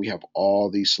portrait, and then we have all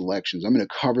these selections. I'm going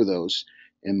to cover those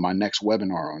in my next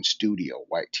webinar on Studio,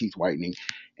 teeth whitening.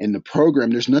 And the program,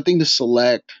 there's nothing to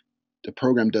select. The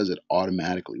program does it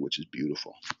automatically, which is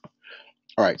beautiful.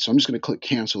 All right, so I'm just going to click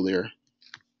cancel there.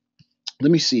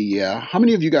 Let me see. Yeah, how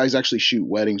many of you guys actually shoot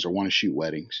weddings or want to shoot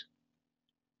weddings?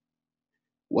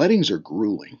 Weddings are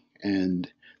grueling, and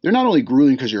they're not only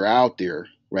grueling because you're out there,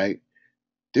 right?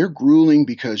 They're grueling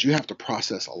because you have to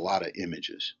process a lot of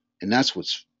images, and that's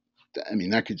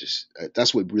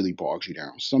that's what really bogs you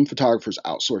down. Some photographers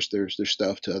outsource their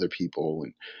stuff to other people,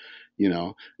 and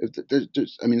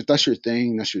if that's your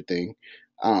thing, that's your thing.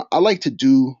 I like to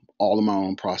do all of my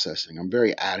own processing. I'm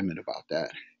very adamant about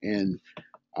that. And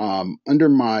under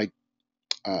my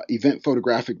event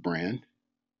photographic brand,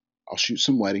 I'll shoot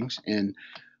some weddings. And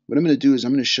what I'm going to do is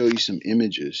I'm going to show you some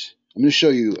images. I'm going to show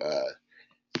you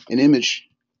an image.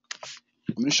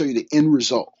 I'm going to show you the end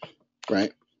result,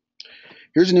 right?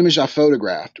 Here's an image I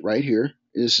photographed right here.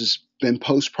 This has been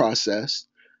post-processed.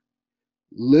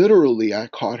 Literally, I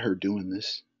caught her doing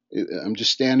this. I'm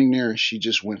just standing there, and she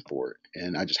just went for it,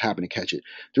 and I just happened to catch it.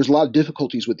 There's a lot of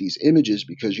difficulties with these images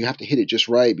because you have to hit it just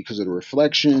right because of the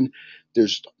reflection.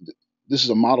 This is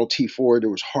a Model T4. There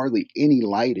was hardly any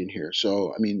light in here.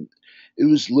 So, it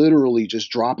was literally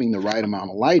just dropping the right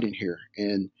amount of light in here.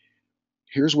 And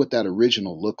here's what that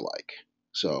original looked like.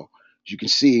 So, as you can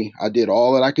see, I did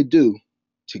all that I could do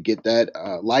to get that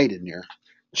light in there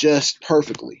just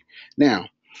perfectly. Now,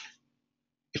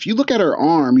 if you look at her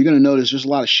arm, you're going to notice there's a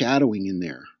lot of shadowing in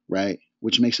there, right?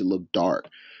 Which makes it look dark.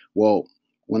 Well,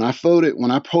 When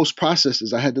when I post processed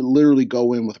this, I had to literally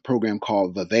go in with a program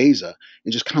called Viveza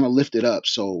and just kind of lift it up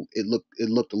so it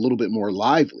looked a little bit more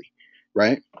lively,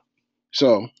 right?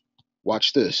 So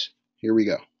watch this. Here we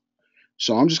go.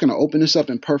 So I'm just going to open this up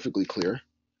in Perfectly Clear.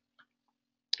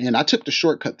 And I took the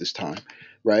shortcut this time,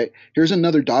 right? Here's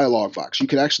another dialog box. You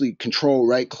could actually control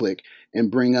right click and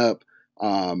bring up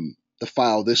the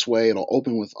file this way. It'll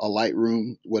open with a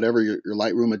Lightroom, whatever your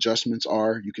Lightroom adjustments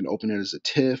are. You can open it as a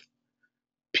TIFF,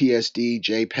 PSD,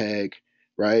 JPEG,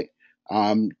 right?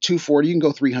 240, you can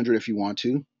go 300 if you want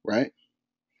to, right?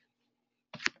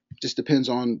 Just depends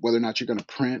on whether or not you're going to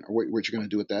print or what you're going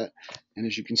to do with that. And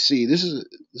as you can see, this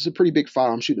is a pretty big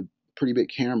file. I'm shooting a pretty big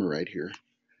camera right here.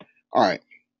 All right.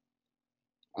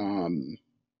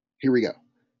 Here we go.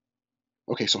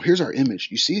 Okay, so here's our image.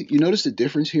 You notice the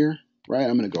difference here, right?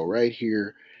 I'm going to go right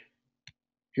here.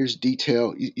 Here's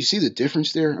detail. You see the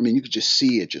difference there? I mean, you could just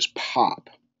see it just pop,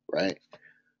 right?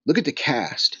 Look at the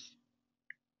cast.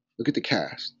 Look at the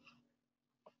cast.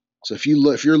 So if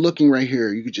you're looking right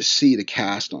here, you could just see the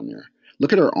cast on there.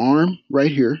 Look at her arm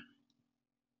right here,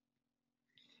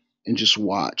 and just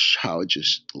watch how it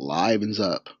just livens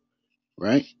up,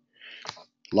 right?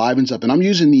 Livens up, and I'm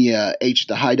using the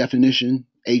high definition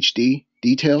HD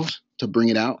details to bring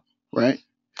it out, right?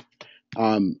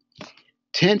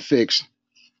 Tint Fix,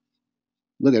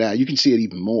 look at that. You can see it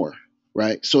even more,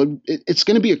 right? So it's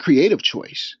going to be a creative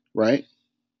choice, right?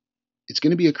 It's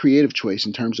going to be a creative choice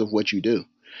in terms of what you do.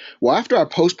 Well, after I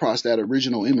post-process that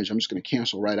original image, I'm just going to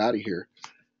cancel right out of here.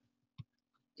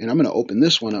 And I'm going to open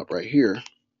this one up right here.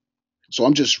 So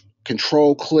I'm just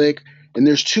control click. And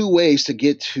there's two ways to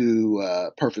get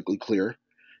to Perfectly Clear,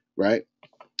 right?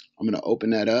 I'm going to open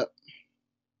that up.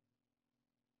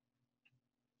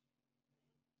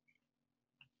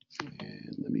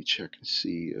 And let me check and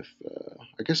see if,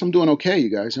 I guess I'm doing okay, you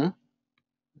guys, huh?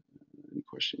 Any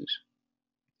questions?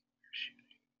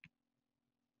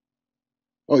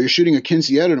 Oh, you're shooting a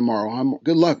Kinsietta tomorrow.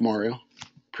 Good luck, Mario.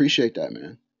 Appreciate that,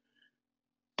 man.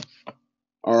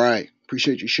 All right.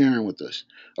 Appreciate you sharing with us.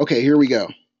 Okay, here we go.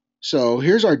 So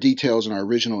here's our details in our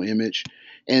original image.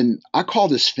 And I call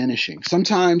this finishing.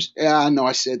 Sometimes, yeah, I know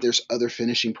I said there's other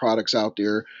finishing products out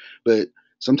there, but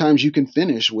sometimes you can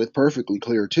finish with Perfectly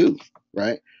Clear too,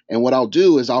 right? And what I'll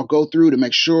do is I'll go through to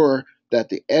make sure that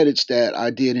the edits that I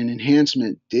did in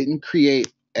enhancement didn't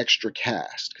create extra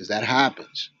cast, because that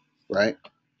happens, right?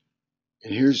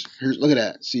 And here's look at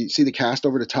that. See the cast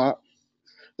over the top?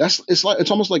 It's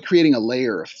almost like creating a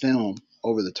layer of film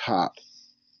over the top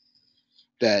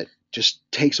that just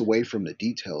takes away from the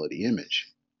detail of the image.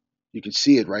 You can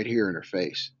see it right here in her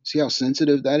face. See how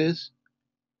sensitive that is?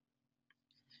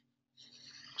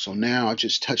 So now I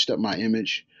just touched up my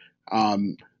image.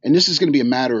 And this is going to be a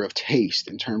matter of taste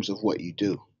in terms of what you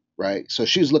do, right? So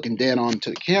she was looking dead on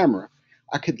to the camera.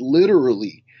 I could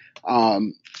literally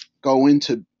go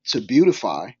into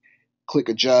Beautify, click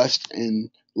adjust and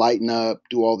lighten up,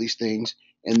 do all these things.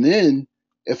 And then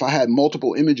if I had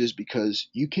multiple images, because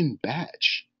you can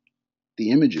batch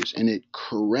the images and it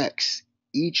corrects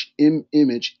each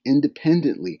image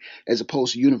independently as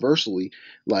opposed to universally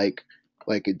like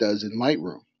it does in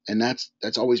Lightroom. And that's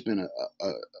always been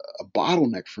a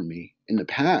bottleneck for me in the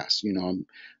past.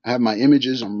 I have my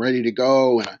images, I'm ready to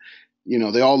go, and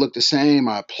they all look the same.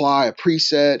 I apply a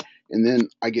preset, and then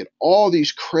I get all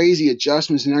these crazy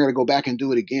adjustments, and I got to go back and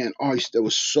do it again. Oh, that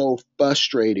was so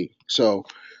frustrating. So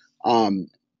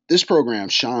this program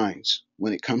shines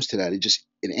when it comes to that.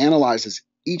 It analyzes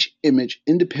each image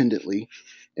independently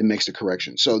and makes the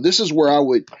correction. So this is where I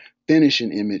would finish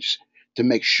an image to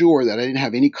make sure that I didn't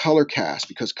have any color cast,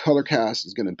 because color cast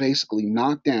is going to basically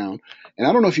knock down. And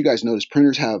I don't know if you guys notice,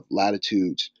 printers have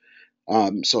latitudes.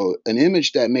 So an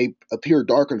image that may appear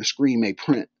dark on the screen may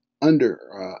print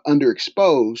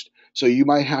underexposed. So you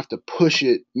might have to push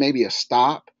it maybe a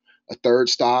stop, a third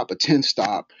stop, a 10th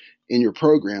stop in your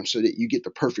program so that you get the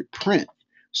perfect print.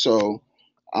 So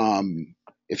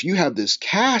if you have this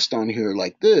cast on here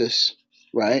like this,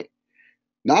 right,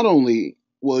 not only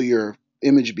will your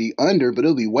image be under, but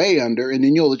it'll be way under, and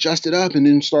then you'll adjust it up and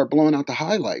then start blowing out the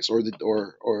highlights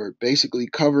or basically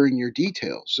covering your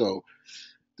details. So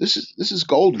this is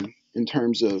golden in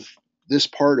terms of this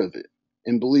part of it.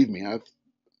 And believe me,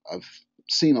 I've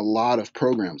seen a lot of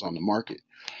programs on the market.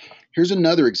 Here's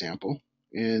another example,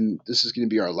 and this is going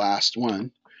to be our last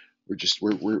one.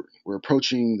 We're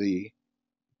approaching the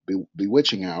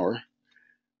bewitching hour. Let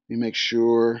me make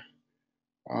sure.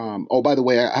 Oh, by the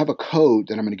way, I have a code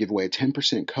that I'm going to give away, a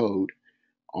 10% code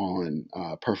on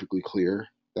Perfectly Clear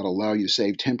that'll allow you to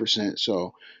save 10%.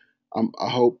 So I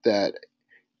hope that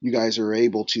you guys are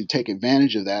able to take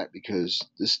advantage of that, because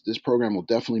this program will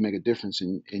definitely make a difference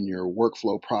in your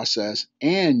workflow process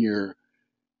and your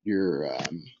your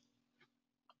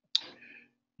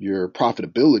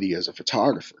profitability as a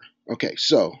photographer. Okay,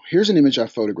 so here's an image I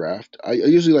photographed. I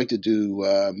usually like to do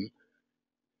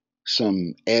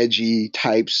some edgy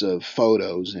types of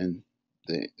photos, and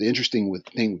the interesting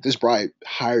thing with this bride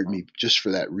hired me just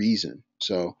for that reason.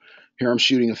 So here I'm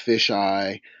shooting a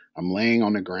fisheye. I'm laying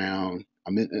on the ground.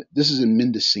 This is in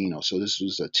Mendocino, so this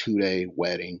was a 2-day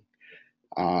wedding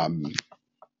um,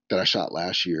 that I shot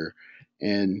last year.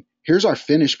 And here's our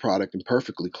finished product in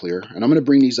Perfectly Clear. And I'm going to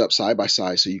bring these up side by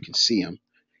side so you can see them.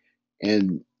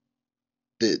 And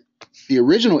the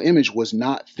original image was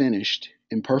not finished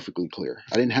in Perfectly Clear.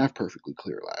 I didn't have Perfectly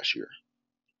Clear last year.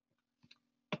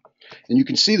 And you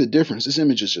can see the difference. This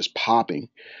image is just popping.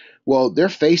 Well, they're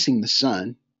facing the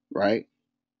sun, right?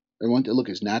 They want to look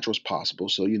as natural as possible.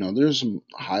 So, there's some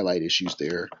highlight issues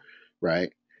there,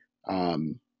 right?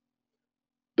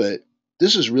 But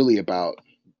this is really about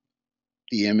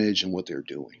the image and what they're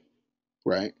doing,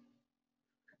 right?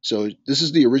 So this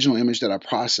is the original image that I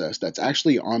processed that's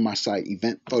actually on my site,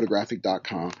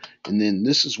 eventphotographic.com. And then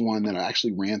this is one that I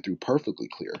actually ran through Perfectly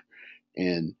Clear.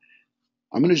 And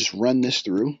I'm going to just run this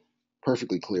through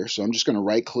Perfectly Clear. So I'm just going to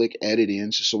right click, edit in,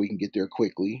 just so we can get there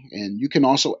quickly. And you can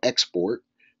also export,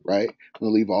 right? I'm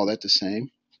going to leave all that the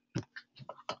same.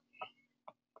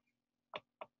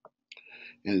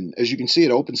 And as you can see,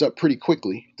 it opens up pretty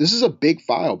quickly. This is a big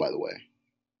file, by the way.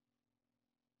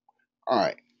 All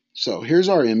right, so here's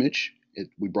our image.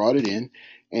 We brought it in,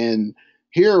 and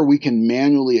here we can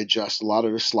manually adjust a lot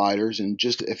of the sliders. And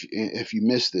just if you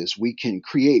miss this, we can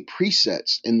create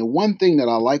presets. And the one thing that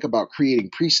I like about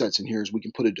creating presets in here is we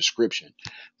can put a description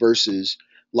versus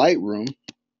Lightroom,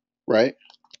 right?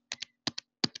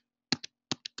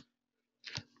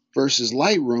 Versus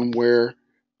Lightroom, where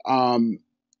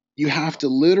you have to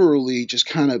literally just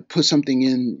kind of put something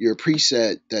in your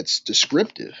preset that's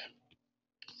descriptive.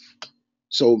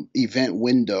 So event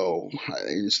window,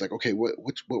 it's like, okay, what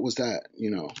was that?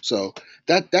 So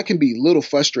that can be a little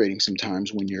frustrating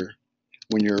sometimes when you're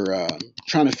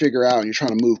trying to figure out and you're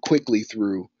trying to move quickly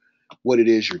through what it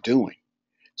is you're doing.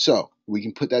 So we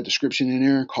can put that description in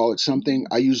there, call it something.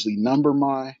 I usually number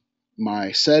my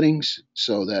settings,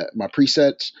 so that my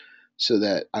presets, so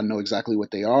that I know exactly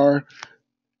what they are.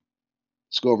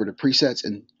 Let's go over to presets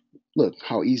and look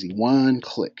how easy. One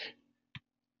click.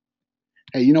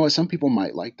 Hey, you know what? Some people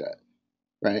might like that,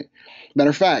 right?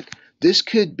 Matter of fact, this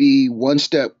could be one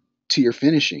step to your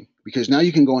finishing, because now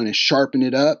you can go in and sharpen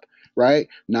it up, right?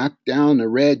 Knock down the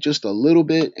red just a little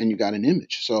bit and you got an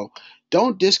image. So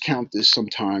don't discount this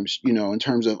sometimes, in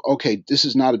terms of, okay, this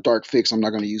is not a dark fix, I'm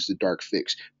not going to use the dark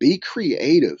fix. Be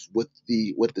creative with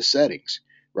the settings,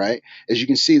 right? As you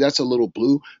can see, that's a little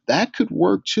blue. That could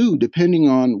work too, depending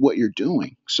on what you're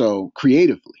doing. So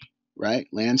creatively, right?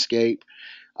 Landscape.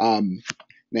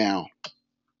 Now,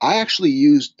 I actually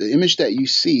used the image that you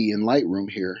see in Lightroom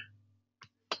here.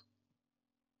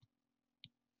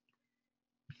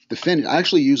 I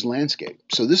actually used landscape.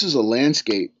 So this is a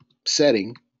landscape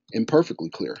setting in Perfectly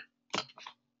Clear.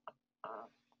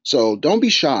 So don't be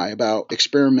shy about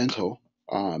experimental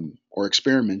or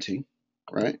experimenting,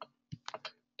 right?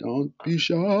 Don't be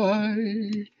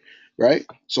shy, right?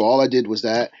 So all I did was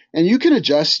that. And you can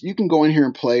adjust, you can go in here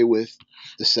and play with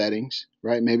the settings,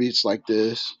 right? Maybe it's like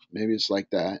this, maybe it's like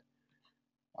that.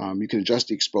 You can adjust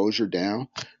the exposure down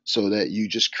so that you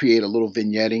just create a little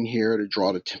vignetting here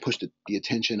to push the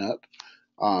attention up.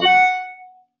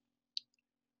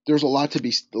 There's a lot to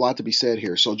be said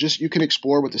here. So just you can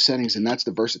explore with the settings, and that's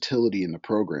the versatility in the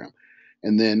program.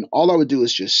 And then all I would do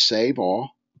is just save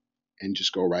all and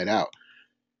just go right out.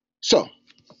 So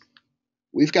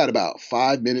we've got about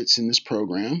 5 minutes in this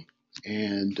program,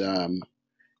 and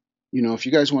if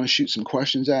you guys want to shoot some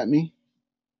questions at me.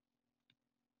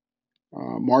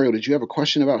 Mario, did you have a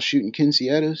question about shooting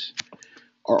quinceañeras?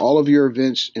 Are all of your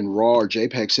events in RAW or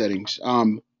JPEG settings?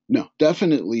 No,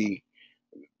 definitely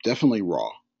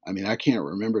RAW. I mean, I can't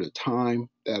remember the time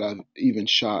that I've even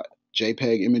shot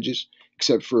JPEG images,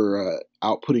 except for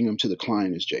outputting them to the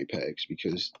client as JPEGs,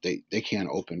 because they can't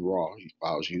open RAW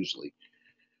files usually.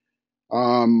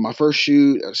 My first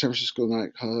shoot at San Francisco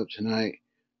nightclub tonight.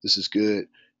 This is good.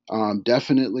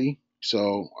 Definitely.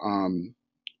 So,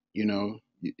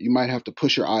 you might have to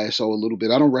push your ISO a little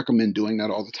bit. I don't recommend doing that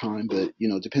all the time, but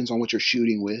it depends on what you're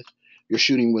shooting with. If you're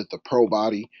shooting with a pro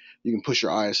body, you can push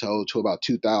your ISO to about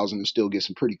 2000 and still get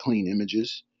some pretty clean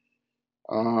images.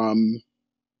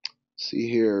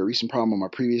 See here, recent problem on my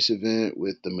previous event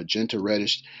with the magenta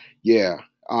reddish. Yeah,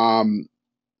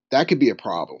 that could be a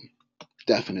problem.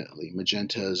 definitely.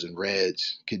 Magentas and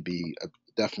reds could be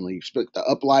definitely, but the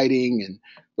uplighting and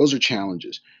those are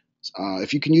challenges.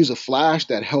 If you can use a flash,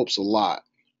 that helps a lot.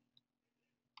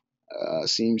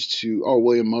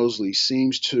 William Mosley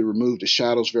seems to remove the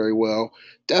shadows very well.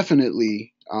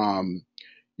 Definitely,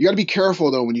 you got to be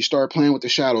careful though when you start playing with the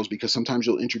shadows because sometimes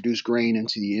you'll introduce grain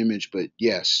into the image. But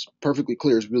yes, Perfectly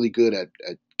Clear is really good at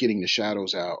getting the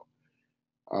shadows out.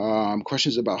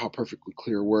 Questions about how Perfectly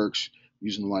Clear works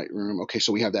using Lightroom. Okay,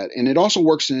 so we have that, and it also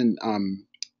works in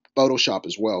Photoshop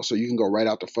as well. So you can go right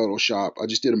out to Photoshop. I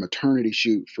just did a maternity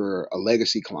shoot for a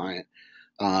legacy client,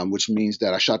 which means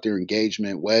that I shot their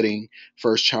engagement, wedding,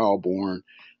 first child born.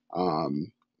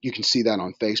 You can see that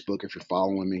on Facebook if you're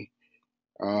following me.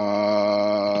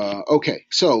 Okay,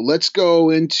 so let's go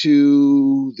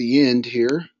into the end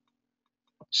here.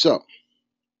 So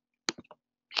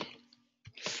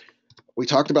we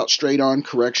talked about straight on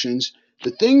corrections.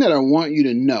 The thing that I want you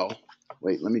to know,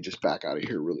 wait, let me just back out of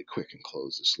here really quick and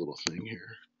close this little thing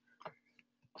here.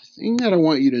 The thing that I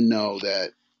want you to know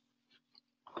that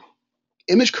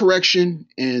image correction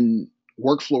and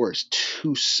workflow is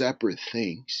two separate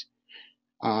things.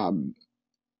 And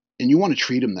you want to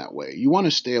treat them that way. You want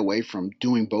to stay away from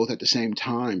doing both at the same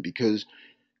time because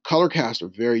color casts are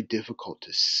very difficult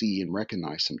to see and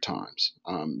recognize sometimes.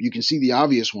 You can see the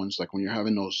obvious ones, like when you're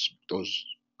having those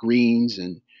greens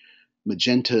and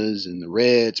magentas and the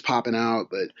reds popping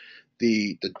out, but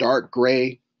the dark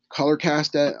gray color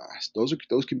cast that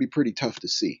those can be pretty tough to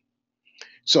see.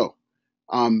 So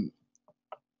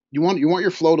you want your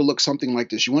flow to look something like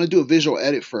this. You want to do a visual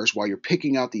edit first while you're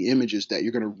picking out the images that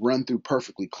you're going to run through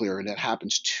Perfectly Clear, and that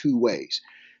happens two ways.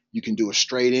 You can do a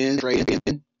straight in, right?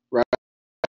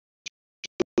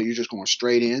 You're just going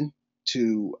straight in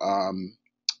to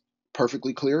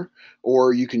Perfectly Clear,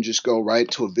 or you can just go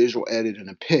right to a visual edit and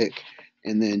a pick,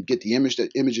 and then get the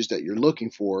images that you're looking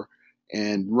for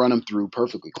and run them through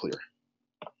Perfectly Clear.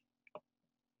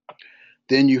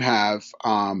 Then you have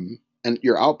and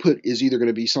your output is either going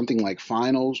to be something like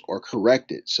finals or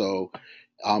corrected. So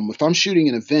if I'm shooting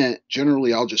an event,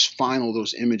 generally I'll just final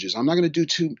those images. I'm not going to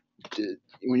do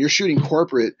when you're shooting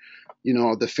corporate,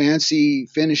 the fancy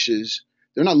finishes,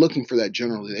 they're not looking for that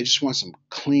generally. They just want some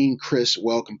clean, crisp,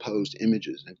 well-composed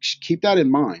images. And keep that in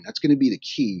mind. That's going to be the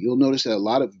key. You'll notice that a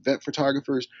lot of event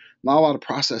photographers, not a lot of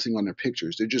processing on their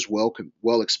pictures. They're just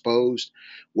well exposed,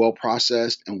 well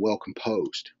processed, and well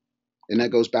composed. And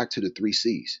that goes back to the 3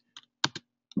 C's.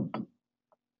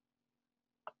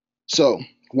 So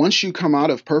once you come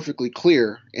out of Perfectly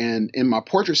Clear, and in my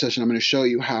portrait session, I'm going to show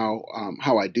you how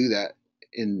I do that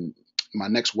in my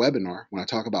next webinar when I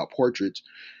talk about portraits.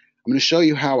 I'm going to show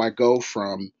you how I go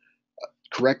from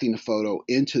correcting the photo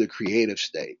into the creative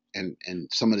state and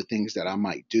some of the things that I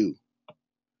might do.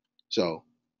 So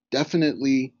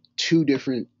definitely two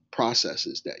different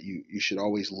processes that you should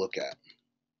always look at.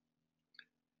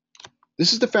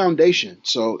 This is the foundation.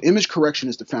 So image correction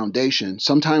is the foundation.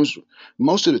 Sometimes,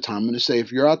 most of the time, I'm going to say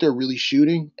if you're out there really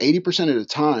shooting, 80% of the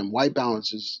time, white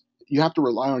balance you have to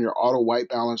rely on your auto white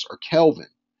balance or Kelvin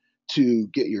to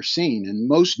get your scene. And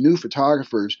most new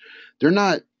photographers, they're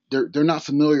not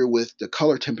familiar with the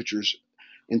color temperatures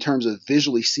in terms of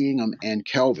visually seeing them and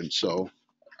Kelvin. So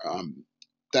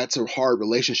that's a hard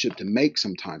relationship to make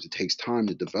sometimes. It takes time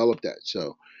to develop that.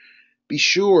 So be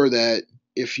sure that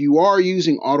if you are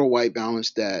using auto white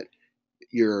balance, that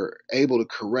you're able to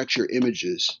correct your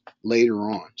images later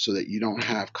on so that you don't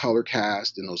have color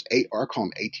cast and those I call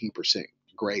them 18%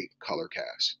 gray color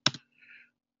cast.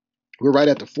 We're right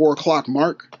at the 4 o'clock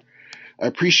mark. I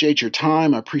appreciate your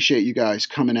time. I appreciate you guys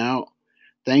coming out.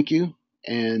 Thank you,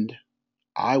 and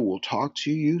I will talk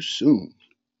to you soon.